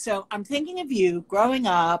 okay, so I'm thinking of you growing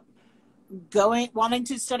up, wanting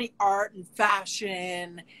to study art and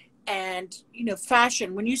fashion, and, you know,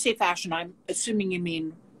 fashion. When you say fashion, I'm assuming you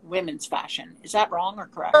mean women's fashion. Is that wrong or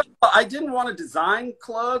correct? I didn't want to design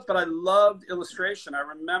clothes, but I loved illustration. I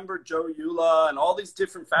remember Joe Eula and all these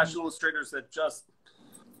different fashion illustrators that just,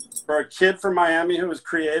 for a kid from Miami who was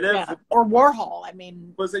creative. Yeah. Or Warhol, I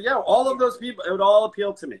mean. All of those people, it would all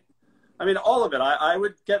appeal to me. I mean, all of it. I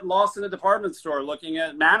would get lost in a department store looking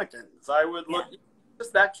at mannequins. I would look,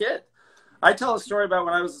 just that kid. I tell a story about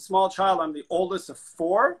when I was a small child. I'm the oldest of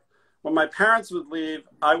 4. When my parents would leave,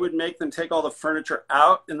 I would make them take all the furniture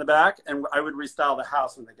out in the back, and I would restyle the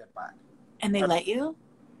house when they get back. And they let you?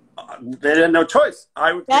 They had no choice.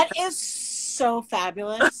 That is so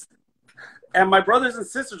fabulous. And my brothers and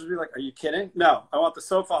sisters would be like, are you kidding? No, I want the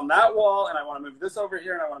sofa on that wall, and I want to move this over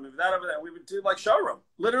here, and I want to move that over there. And we would do like showroom,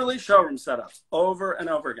 literally showroom setups over and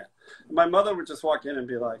over again. And my mother would just walk in and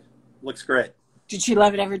be like, looks great. Did she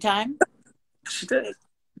love it every time? She did.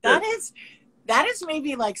 That is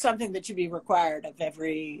maybe like something that should be required of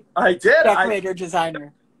every decorator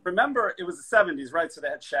designer. Remember, it was the 70s, right? So they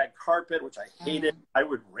had shag carpet, which I hated. I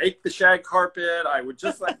would rake the shag carpet. I would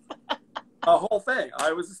just like a whole thing.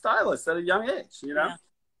 I was a stylist at a young age, you know? Yeah.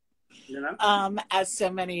 You know? As so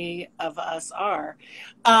many of us are.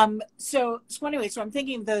 So anyway, so I'm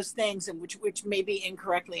thinking of those things, and which maybe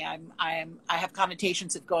incorrectly I have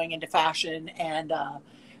connotations of going into fashion and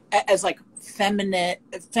as like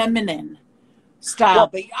feminine style, well,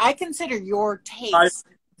 but I consider your taste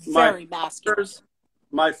very masculine.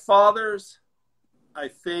 My father's, I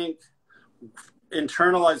think,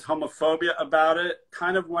 internalized homophobia about it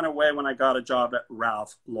kind of went away when I got a job at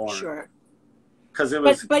Ralph Lauren. Sure. Because it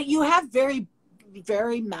was. But you have very,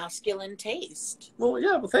 very masculine taste. Well,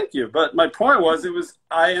 yeah. Well, thank you. But my point was,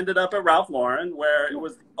 I ended up at Ralph Lauren, where it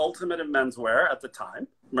was the ultimate in menswear at the time.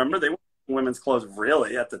 Remember, they weren't women's clothes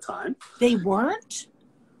really at the time. They weren't?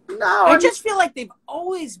 No. I just feel like they've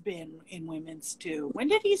always been in women's too. When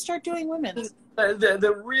did he start doing women's?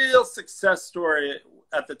 The real success story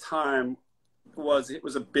at the time was it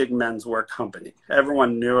was a big menswear company.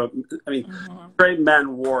 Everyone knew it. I mean, great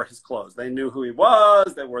men wore his clothes. They knew who he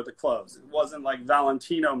was. They wore the clothes. It wasn't like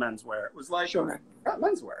Valentino menswear. It was like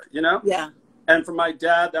menswear, you know? Yeah. And for my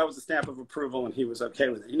dad, that was a stamp of approval, and he was okay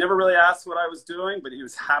with it. He never really asked what I was doing, but he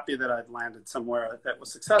was happy that I'd landed somewhere that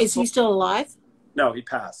was successful. Is he still alive? No, he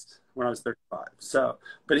passed when I was 35. So,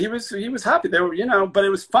 but he was happy. They were, you know, but it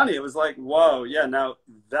was funny. It was like, whoa, yeah, now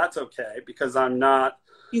that's okay because I'm not.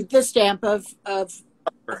 The stamp of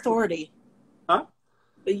authority. Huh?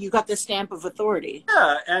 You got the stamp of authority.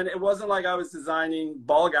 Yeah, and it wasn't like I was designing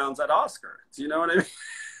ball gowns at Oscar. Do you know what I mean?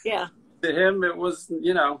 Yeah. To him, it was,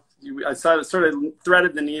 you know, I sort of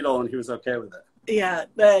threaded the needle, and he was okay with it.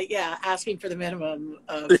 Yeah, asking for the minimum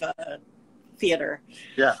of theater.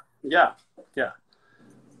 Yeah.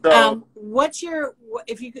 So, what's your,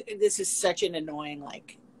 this is such an annoying,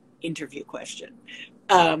 like, interview question.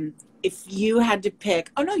 If you had to pick,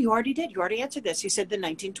 oh no, you already did. You already answered this. You said the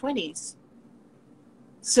 1920s.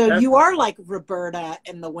 So you are like Roberta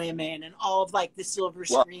and the Women and all of like the silver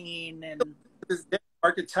screen and.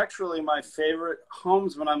 Architecturally, my favorite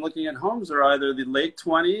homes when I'm looking at homes are either the late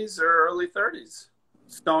 20s or early 30s.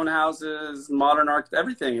 Stone houses, modern art,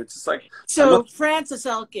 everything. It's just like so. Francis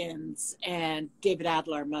Elkins and David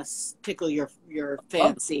Adler must tickle your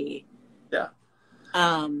fancy. Yeah.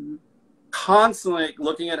 Constantly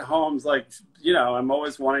looking at homes, like, you know, I'm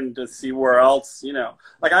always wanting to see where else, you know,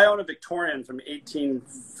 like I own a Victorian from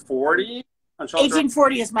 1840.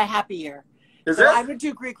 1840 is my happy year. Is it? I would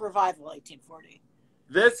do Greek Revival 1840.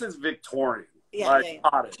 This is Victorian.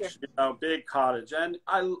 Cottage, sure. You know, big cottage, and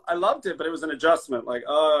I loved it, but it was an adjustment. Like,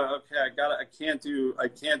 oh, okay, I can't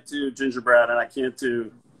do gingerbread, and I can't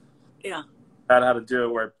do how to do it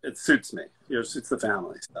where it suits me. You know, suits the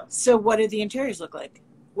family stuff. So, what did the interiors look like?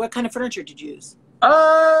 What kind of furniture did you use?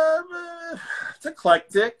 It's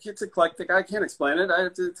eclectic. It's eclectic. I can't explain it.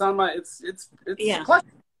 It's on my. It's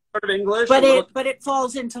eclectic, sort of English, but it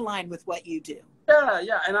falls into line with what you do.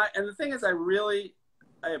 Yeah, and the thing is, I really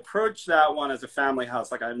approach that one as a family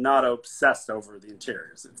house. Like, I'm not obsessed over the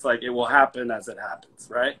interiors. It's like, it will happen as it happens,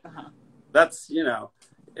 right? That's, you know,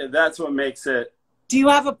 that's what makes it. Do you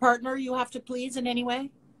have a partner you have to please in any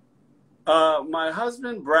way? My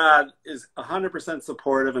husband, Brad, is 100%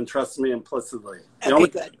 supportive and trusts me implicitly. Okay,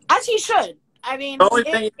 good. As he should. I mean,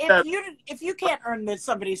 if you can't earn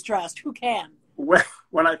somebody's trust, who can?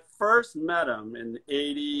 When I first met him in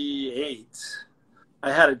 '88,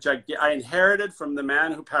 I inherited from the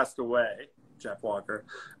man who passed away, Jeff Walker,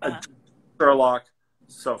 a Sherlock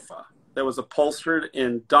sofa that was upholstered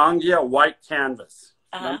in Dongia white canvas.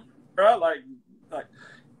 And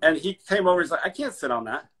he came over. He's like, I can't sit on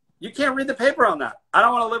that. You can't read the paper on that. I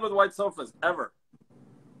don't want to live with white sofas ever.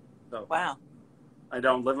 So wow. I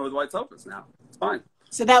don't live with white sofas now. It's fine.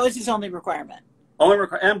 So that was his only requirement.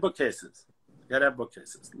 And bookcases. You gotta have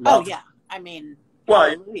bookcases. Oh yeah. I mean, well,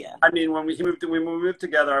 hallelujah. I mean, when we moved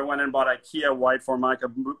together, I went and bought IKEA white Formica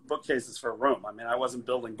bookcases for a room. I mean, I wasn't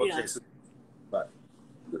building bookcases, but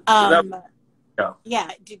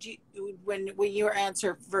yeah. Did you when your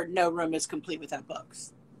answer for no room is complete without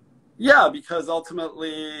books? Yeah, because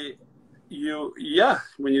ultimately,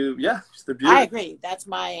 it's the beauty. I agree. That's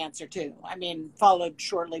my answer too. I mean, followed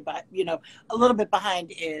shortly by, you know, a little bit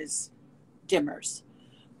behind is dimmers,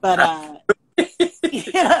 but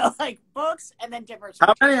you know, like books and then dimmers.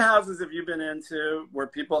 How many houses have you been into where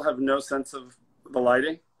people have no sense of the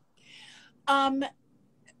lighting?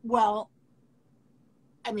 Well,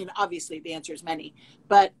 I mean, obviously the answer is many,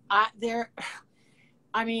 but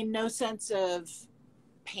no sense of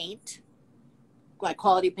paint, like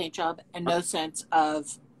quality paint job, and no sense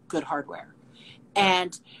of good hardware.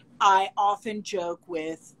 And I often joke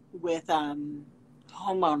with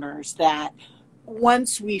homeowners that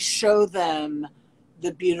once we show them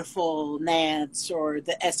the beautiful Nance or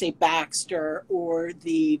the S.A. Baxter or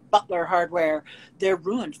the Butler hardware, they're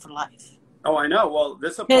ruined for life. Oh, I know. Well,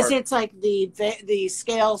 because it's like the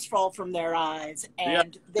scales fall from their eyes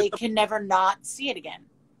and they can never not see it again.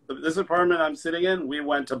 This apartment I'm sitting in, we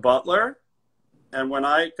went to Butler, and when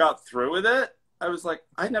I got through with it, I was like,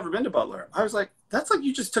 I'd never been to Butler. I was like, that's like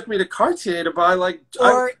you just took me to Cartier to buy like...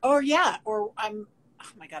 oh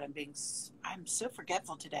my God, I'm so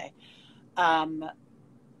forgetful today. The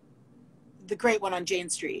great one on Jane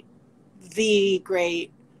Street. The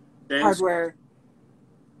great hardware...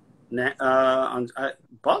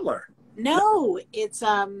 Butler. No, it's,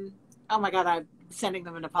 oh my God, I'm sending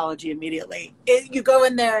them an apology immediately. You go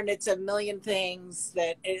in there and it's a million things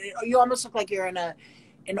you almost look like you're in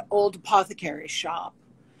an old apothecary shop.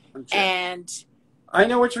 And I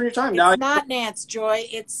know which one you're talking about. It's not Nance, Joy.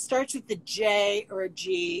 It starts with the J or a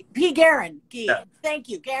G. P. Guerin. Yeah. Thank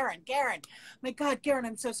you, Guerin. My God, Guerin,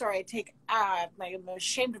 I'm so sorry. I'm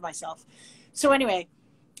ashamed of myself. So anyway,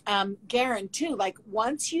 Guerin too, like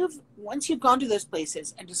once you've gone to those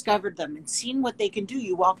places and discovered them and seen what they can do,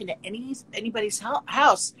 you walk into anybody's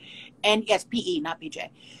house, and yes, PE, not BJ.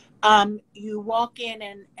 You walk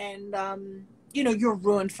in and you know, you're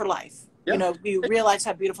ruined for life. Yep. You know, you realize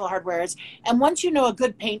how beautiful hardware is, and once you know a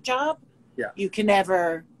good paint job, you can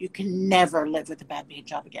never live with a bad paint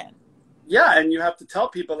job again. Yeah, and you have to tell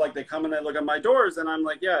people, like, they come and they look at my doors, and I'm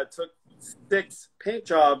like, yeah, it took 6 paint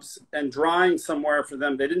jobs and drying somewhere for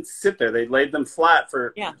them. They didn't sit there. They laid them flat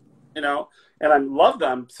for, you know, and I love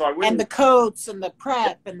them. So I wouldn't. And the coats and the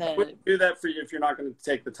prep and I wouldn't do that for you if you're not going to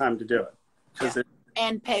take the time to do it.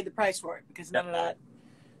 And pay the price for it, because none of that,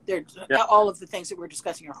 all of the things that we're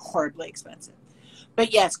discussing are horribly expensive.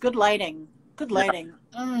 But yes, good lighting,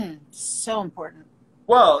 so important.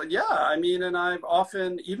 Well, yeah, I mean, and I've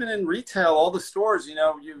often, even in retail, all the stores, you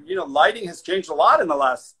know, lighting has changed a lot in the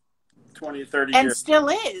last 20, 30 years. And still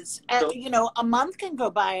is. You know, a month can go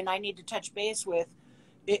by and I need to touch base with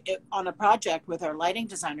on a project with our lighting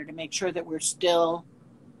designer to make sure that we're still...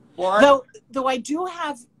 Well, though I do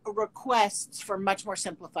have requests for much more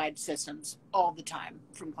simplified systems all the time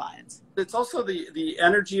from clients. It's also the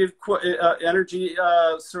energy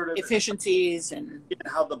sort of efficiencies and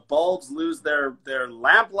how the bulbs lose their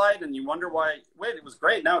lamp light, and you wonder why. Wait, it was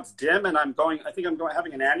great. Now it's dim, and I think I'm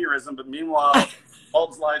having an aneurysm. But meanwhile,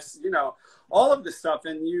 bulbs' lives, you know, all of this stuff,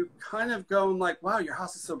 and you kind of go and like, wow, your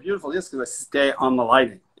house is so beautiful. Yes, because I stay on the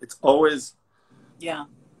lighting. It's always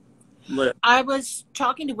lit. I was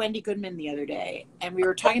talking to Wendy Goodman the other day, and we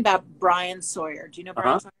were talking about Brian Sawyer. Do you know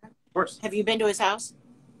Brian Sawyer? Of course. Have you been to his house?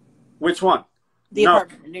 Which one? The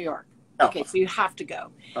apartment in New York. No. Okay, so you have to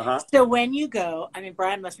go. So when you go, I mean,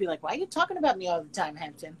 Brian must be like, why are you talking about me all the time,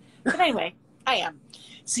 Hampton? But anyway, I am.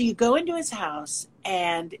 So you go into his house,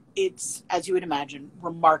 and it's, as you would imagine,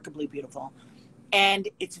 remarkably beautiful. And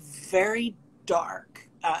it's very dark.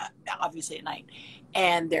 obviously at night,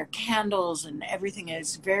 and there are candles and everything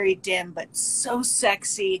is very dim but so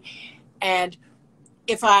sexy. And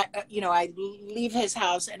if I, I leave his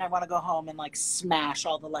house and I want to go home and like smash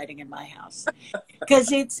all the lighting in my house, because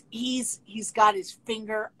he's got his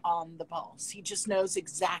finger on the pulse. He just knows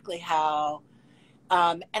exactly how.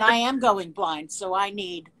 And I am going blind, so I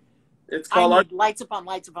need lights upon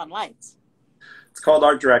lights upon lights. It's called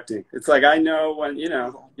art directing. It's like, I know when,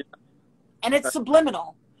 and it's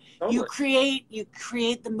subliminal. Totally. You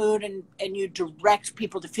create the mood and you direct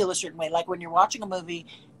people to feel a certain way. Like when you're watching a movie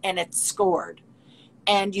and it's scored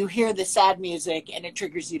and you hear the sad music and it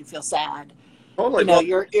triggers you to feel sad. Totally.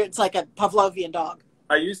 It's like a Pavlovian dog.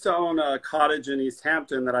 I used to own a cottage in East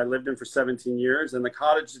Hampton that I lived in for 17 years, and the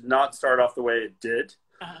cottage did not start off the way it did.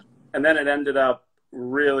 Uh-huh. And then it ended up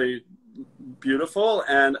really beautiful.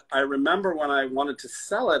 And I remember when I wanted to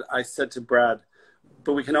sell it, I said to Brad,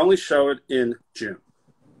 but we can only show it in June.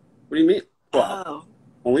 What do you mean? Well,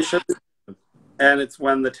 only show it in June. And it's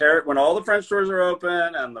when when all the French doors are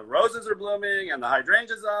open and the roses are blooming and the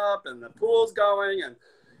hydrangea's up and the pool's going. And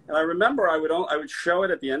I remember I would show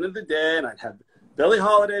it at the end of the day, and I'd have Billie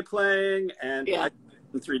Holiday playing, and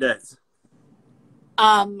in 3 days.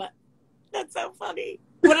 That's so funny.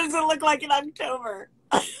 What does it look like in October?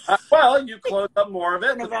 Well, you close up more of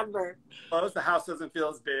it. November. The house doesn't feel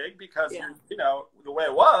as big because, the way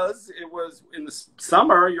it was in the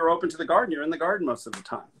summer, you're open to the garden. You're in the garden most of the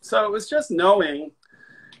time. So it was just knowing.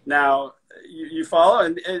 Now, you follow,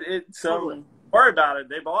 and totally. Worry about it.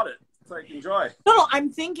 They bought it. It's like, enjoy. No, I'm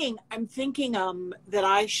thinking that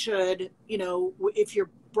I should, if you're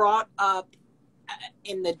brought up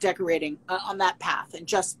in the decorating on that path and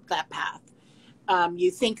just that path,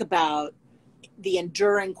 you think about the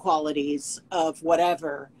enduring qualities of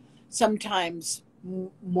whatever, sometimes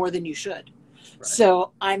more than you should. Right.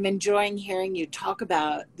 So I'm enjoying hearing you talk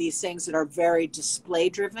about these things that are very display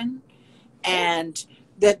driven, and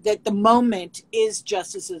that the moment is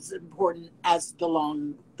just as important as the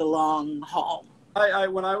long haul.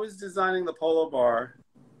 When I was designing the Polo Bar,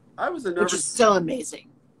 I was a nervous. Which is so amazing.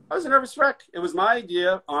 I was a nervous wreck. It was my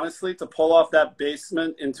idea, honestly, to pull off that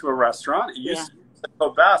basement into a restaurant. It used to be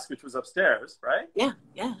Basque, which was upstairs, right? Yeah,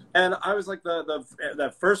 yeah. And I was like,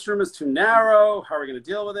 that first room is too narrow. How are we going to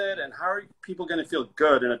deal with it? And how are people going to feel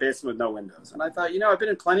good in a basement with no windows? And I thought, I've been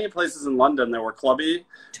in plenty of places in London that were clubby.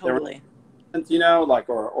 Totally. And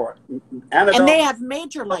they have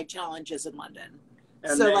major light challenges in London.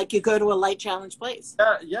 And so you go to a light challenge place.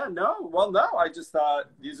 No. I just thought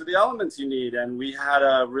these are the elements you need. And we had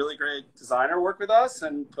a really great designer work with us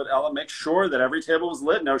and make sure that every table was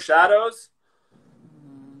lit, no shadows.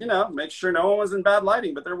 Make sure no one was in bad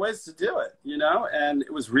lighting, but there are ways to do it, and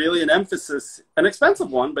it was really an expensive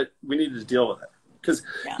one, but we needed to deal with it. Because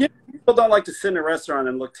people don't like to sit in a restaurant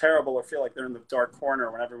and look terrible or feel like they're in the dark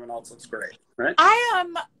corner when everyone else looks great, right?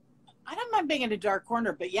 I don't mind being in a dark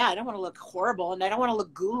corner, but I don't want to look horrible, and I don't want to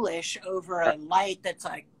look ghoulish over a light that's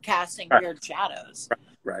like casting weird shadows.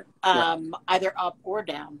 Right. Either up or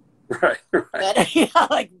down. Right. But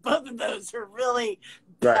like both of those are really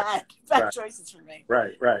bad choices for me.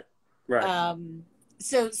 Right.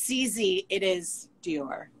 So CZ, it is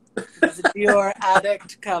Dior. It's a Dior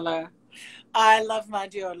addict color. I love my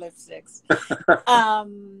Dior lipsticks.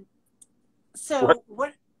 So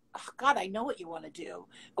what? Oh God, I know what you want to do.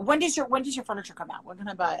 When does your furniture come out? When can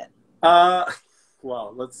I buy it?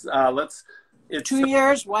 Well, let's. It's 2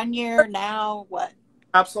 years, 1 year now. What?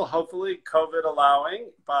 Absolutely. Hopefully, COVID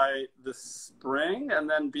allowing, by the spring, and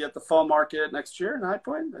then be at the fall market next year in High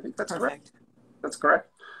Point. I think that's correct. That's correct.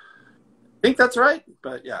 I think that's right.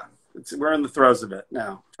 But we're in the throes of it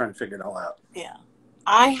now, trying to figure it all out. Yeah,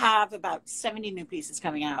 I have about 70 new pieces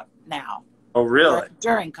coming out now. Oh, really?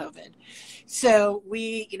 During COVID. So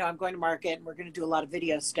I'm going to market, and we're going to do a lot of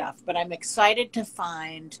video stuff, but I'm excited to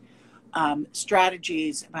find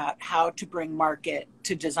strategies about how to bring market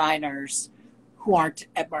to designers who aren't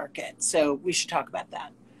at market. So we should talk about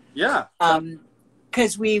that. Yeah.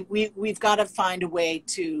 Because we've got to find a way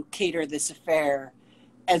to cater this affair,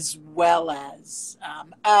 as well as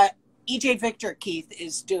EJ Victor Keith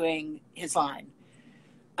is doing his line.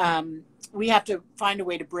 We have to find a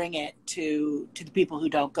way to bring it to the people who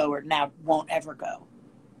don't go or now won't ever go.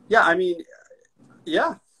 Yeah,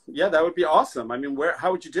 that would be awesome. I mean,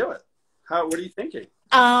 how would you do it? What are you thinking?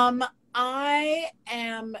 I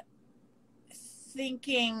am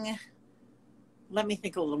thinking, let me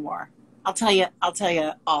think a little more. I'll tell you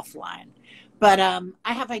offline, but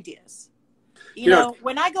I have ideas. You know,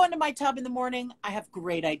 when I go into my tub in the morning, I have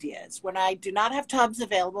great ideas. When I do not have tubs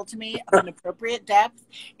available to me of an appropriate depth,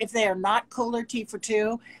 if they are not Kohler T for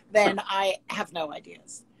 2, then I have no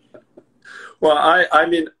ideas. Well, I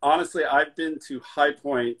mean, honestly, I've been to High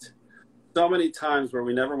Point so many times where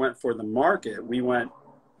we never went for the market. We went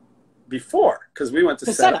before, because we went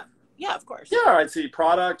to set up. Yeah, of course. Yeah, I'd see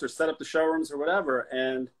product or set up the showrooms or whatever.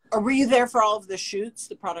 Or were you there for all of the shoots,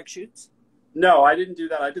 the product shoots? No, I didn't do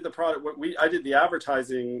that. I did the product. I did the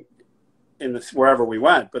advertising in this wherever we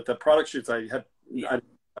went, but the product shoots I had. Yeah.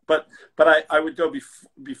 But I would go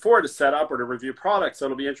before to set up or to review products. So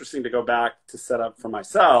it'll be interesting to go back to set up for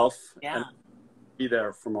myself. Yeah. And be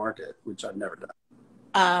there for market, which I've never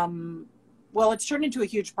done. Well, it's turned into a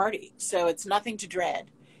huge party, so it's nothing to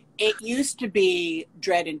dread. It used to be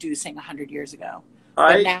dread-inducing 100 years ago,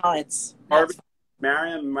 but now it's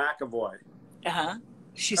Marion McAvoy.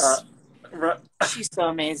 She's so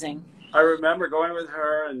amazing. I remember going with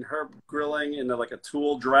her and her grilling in like a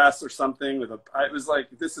tulle dress or something it was like,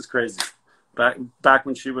 this is crazy. Back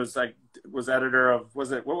when she was editor of,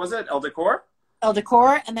 what was it? Elle Decor? Elle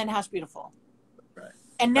Decor, and then House Beautiful. Right.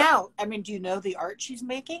 And now, I mean, do you know the art she's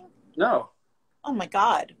making? No. Oh my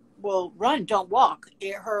God. Well, run, don't walk.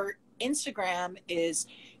 Her Instagram is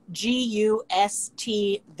GUST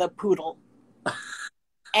the Poodle.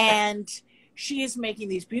 And she is making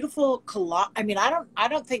these beautiful I mean, I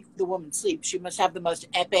don't think the woman sleeps. She must have the most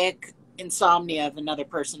epic insomnia of another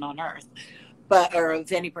person on earth, or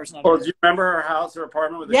of any person on earth. Do you remember her house or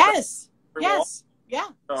apartment with yes. Yeah.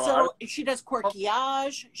 So she does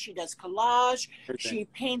coquillage, she does collage, she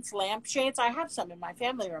paints lampshades. I have some in my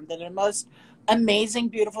family room that are the most amazing,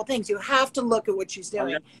 beautiful things. You have to look at what she's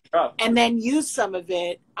doing and then use some of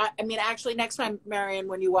it. I mean, actually, next time, Marion,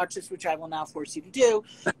 when you watch this, which I will now force you to do,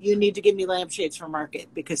 you need to give me lampshades for market,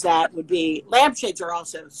 because lampshades are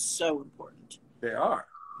also so important. They are.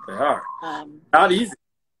 Not easy.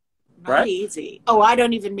 Not easy. Oh, I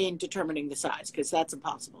don't even mean determining the size, because that's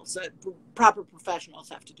impossible. So proper professionals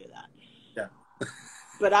have to do that. Yeah.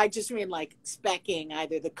 But I just mean like speccing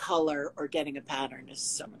either the color or getting a pattern is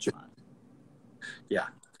so much fun. Yeah.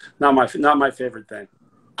 Not my favorite thing.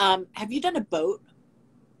 Have you done a boat?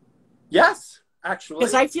 Yes, actually.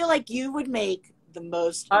 Because I feel like you would make the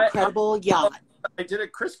most incredible yacht. I did a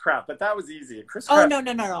Chris Craft, but that was easy. Oh, no.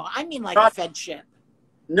 I mean like a fed ship.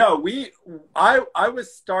 No, I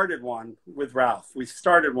was started one with Ralph. We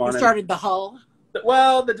started one. You started the hull?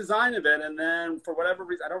 Well, the design of it, and then for whatever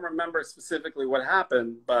reason, I don't remember specifically what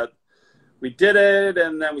happened, but we did it,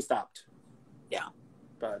 and then we stopped. Yeah.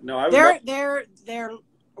 But no, they're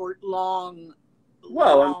long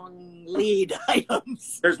lead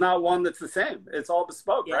items. There's not one that's the same. It's all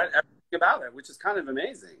bespoke, right? Everything about it, which is kind of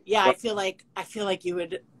amazing. Yeah, but I feel like you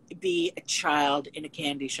would be a child in a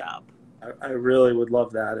candy shop. I really would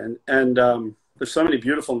love that, and there's so many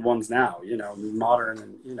beautiful ones now, modern,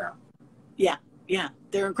 and Yeah,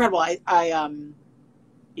 they're incredible. I'm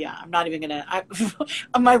not even gonna.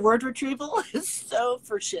 My word retrieval is so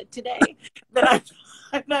for shit today that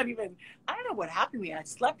I'm not even. I don't know what happened to me. I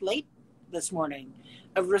slept late this morning,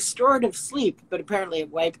 a restorative sleep, but apparently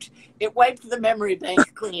it wiped the memory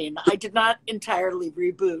bank clean. I did not entirely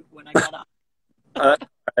reboot when I got up.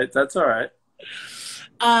 That's all right.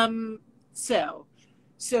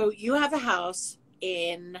 So you have a house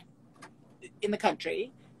in the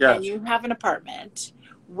country, and you have an apartment.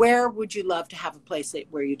 Where would you love to have a place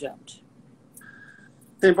where you don't?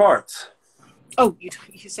 St. Bart's. Oh, you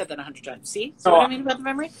said that 100 times. See? So what I mean about the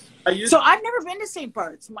memory? I've never been to St.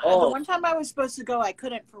 Bart's. The one time I was supposed to go, I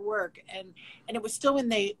couldn't for work, and it was still when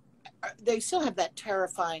they still have that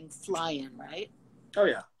terrifying fly-in, right? Oh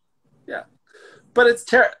yeah. But it's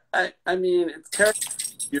I mean, it's terrifying.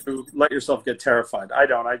 You let yourself get terrified. I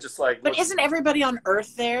don't. I just like. But isn't everybody on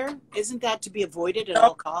Earth there? Isn't that to be avoided at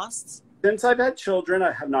all costs? Since I've had children,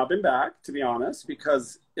 I have not been back, to be honest,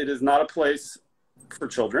 because it is not a place for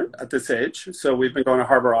children at this age. So we've been going to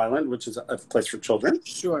Harbor Island, which is a place for children.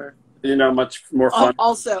 Sure. Much more fun.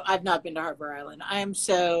 Also, I've not been to Harbor Island.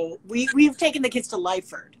 We've taken the kids to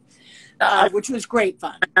Lyford, which was great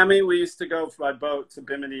fun. I mean, we used to go by boat to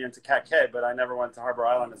Bimini and to Cat Cay, but I never went to Harbor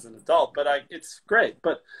Island as an adult. But it's great.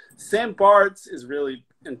 But St. Bart's is really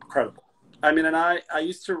incredible. I mean, and I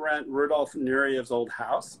used to rent Rudolph Nureyev's old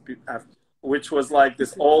house, which was like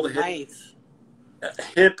this old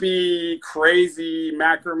hippie, crazy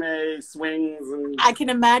macrame swings. And I can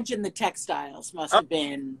imagine the textiles must have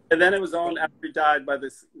been. And then it was owned after he died by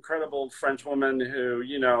this incredible French woman who,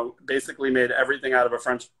 basically made everything out of a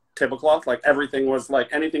French tablecloth. Like everything was like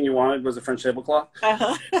anything you wanted was a French tablecloth.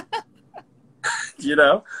 Uh-huh.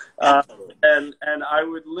 Absolutely. And I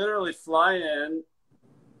would literally fly in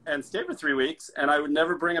and stay for 3 weeks, and I would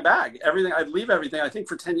never bring a bag. Everything, I'd leave everything. I think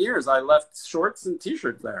for 10 years, I left shorts and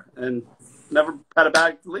T-shirts there and never had a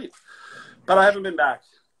bag to leave. But I haven't been back.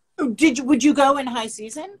 Would you go in high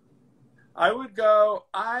season? I would go.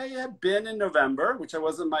 I have been in November, which I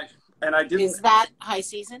wasn't and I didn't. Is that high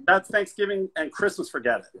season? That's Thanksgiving and Christmas.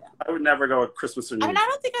 Forget it. Yeah. I would never go at Christmas or New Year's. I mean, I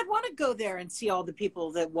don't think I'd want to go there and see all the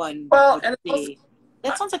people that one. Well, and also,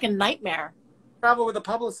 that sounds like a nightmare. Travel with a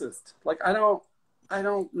publicist. Like if I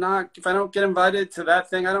don't get invited to that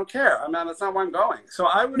thing, I don't care. I mean, that's not where I'm going. So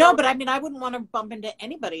I would. No, but I mean, I wouldn't want to bump into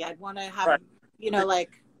anybody. I'd want to have, right. Like.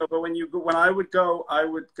 But when I would go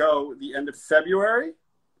the end of February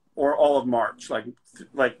or all of March, like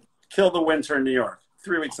kill the winter in New York.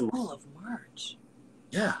 3 weeks in March. All of March.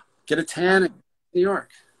 Yeah, get a tan in New York.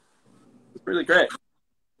 It's really great.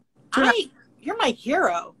 You're my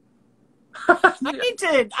hero. I need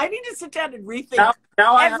to sit down and rethink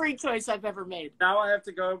every choice I've ever made. Now I have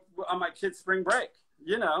to go on my kid's spring break.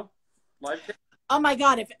 Life. Oh my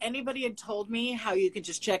God! If anybody had told me how you could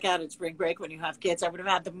just check out at spring break when you have kids, I would have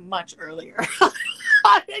had them much earlier.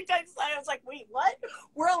 I was like, wait, what?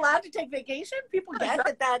 We're allowed to take vacation? People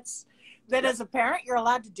get that as a parent, you're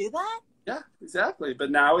allowed to do that? Yeah, exactly.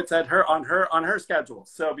 But now it's on her schedule.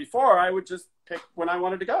 So before I would just pick when I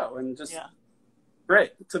wanted to go and just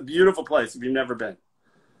great. It's a beautiful place if you've never been.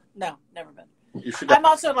 No, never been. You should. I'm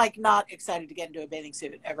also not excited to get into a bathing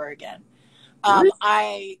suit ever again.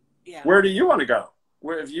 Really? Where do you want to go?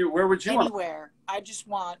 Where would you want? Anywhere. I just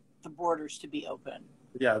want the borders to be open.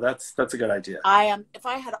 Yeah, that's a good idea. If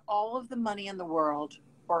I had all of the money in the world,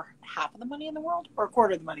 or half of the money in the world, or a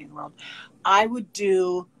quarter of the money in the world, I would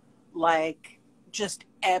do just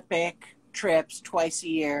epic trips twice a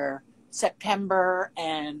year, September,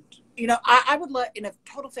 and I would love, in a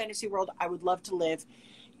total fantasy world, I would love to live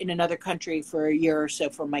in another country for a year or so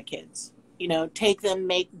for my kids. Take them,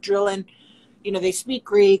 drill in. They speak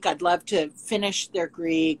Greek. I'd love to finish their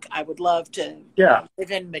Greek. I would love to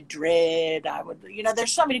live in Madrid. I would,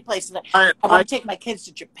 there's so many places. I want to take my kids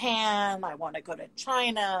to Japan. I want to go to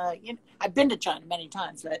China. I've been to China many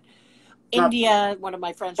times, but India, one of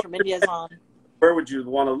my friends from India is on. Where would you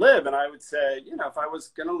want to live? And I would say, if I was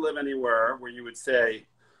going to live anywhere where you would say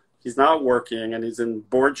he's not working and he's in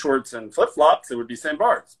board shorts and flip-flops, it would be St.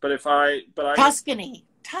 Bart's. But Tuscany.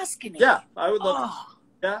 Yeah, I would love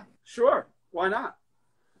Yeah, sure. Why not?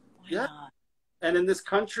 Not? And in this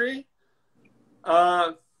country,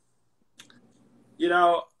 I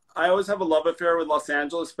always have a love affair with Los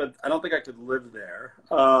Angeles, but I don't think I could live there.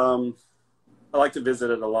 I like to visit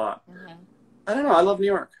it a lot. Mm-hmm. I don't know. I love New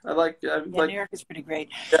York. New York is pretty great.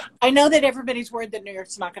 Yeah. I know that everybody's worried that New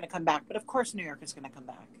York's not going to come back, but of course New York is going to come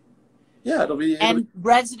back. Yeah, it'll be.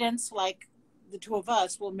 Residents like the two of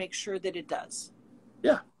us will make sure that it does.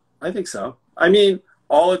 Yeah, I think so. I mean,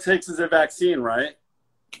 all it takes is a vaccine, right?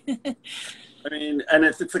 I mean, and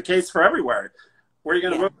it's the case for everywhere. Where are you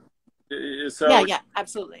going to move? So, yeah,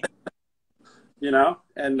 absolutely.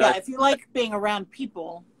 And if you like being around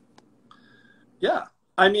people. Yeah,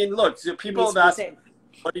 I mean, look, people have asked,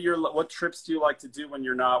 what trips do you like to do when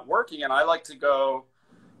you're not working? And I like to go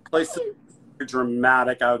places,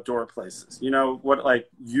 dramatic outdoor places. Like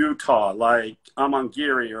Utah, like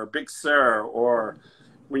Amangiri or Big Sur, or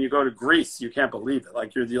when you go to Greece, you can't believe it.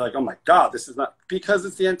 Like you're like, oh my God, this is not, because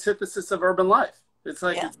it's the antithesis of urban life. It's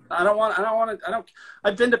like,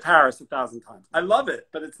 I've been to Paris 1,000 times. I love it,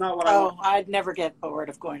 but it's not what I want. I'd never get bored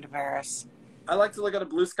of going to Paris. I like to look at a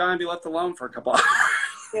blue sky and be left alone for a couple hours.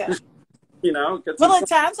 Yeah. It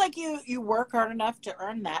sounds like you work hard enough to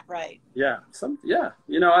earn that, right? Yeah.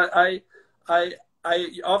 I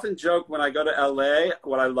often joke when I go to LA,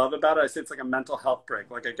 what I love about it, I say it's like a mental health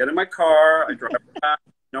break. Like I get in my car, I drive back,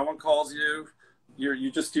 no one calls you.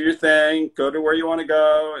 You just do your thing, go to where you want to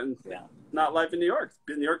go, and not life in New York.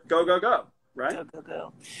 In New York, go, go, go, right?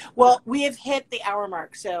 Go. Well, we have hit the hour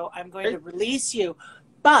mark, so I'm going to release you.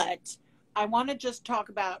 But I want to just talk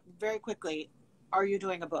about very quickly, are you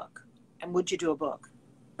doing a book? And would you do a book?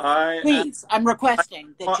 Please, I'm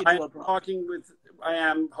requesting that you do a book. I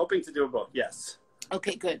am hoping to do a book, yes.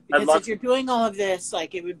 Okay, good. Because if you're doing all of this,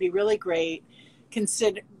 it would be really great.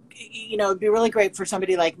 It'd be really great for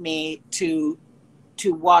somebody like me to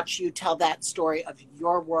watch you tell that story of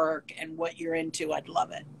your work and what you're into. I'd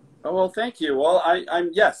love it. Oh, well, thank you. Well, I'm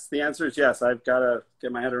yes. The answer is yes. I've got to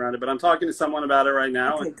get my head around it, but I'm talking to someone about it right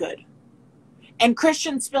now. Okay, good. And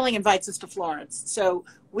Christian Spilling invites us to Florence, so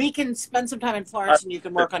we can spend some time in Florence and you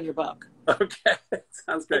can work on your book. Okay,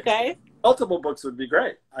 sounds great. Okay, multiple books would be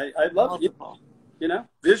great. I'd love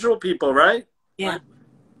visual people, right? Yeah,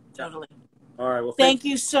 totally. All right. Well, thank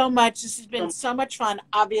you so much. This has been so much fun.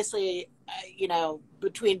 Obviously, you know,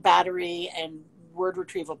 between battery and word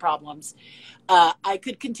retrieval problems, I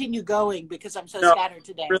could continue going because I'm so scattered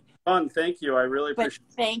today. Really fun. Thank you. I really appreciate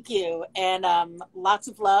it. Thank you. And lots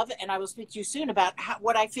of love. And I will speak to you soon about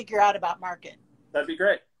what I figure out about market. That'd be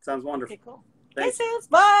great. Sounds wonderful. Okay, cool. Thanks. Hey, sis.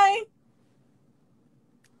 Bye.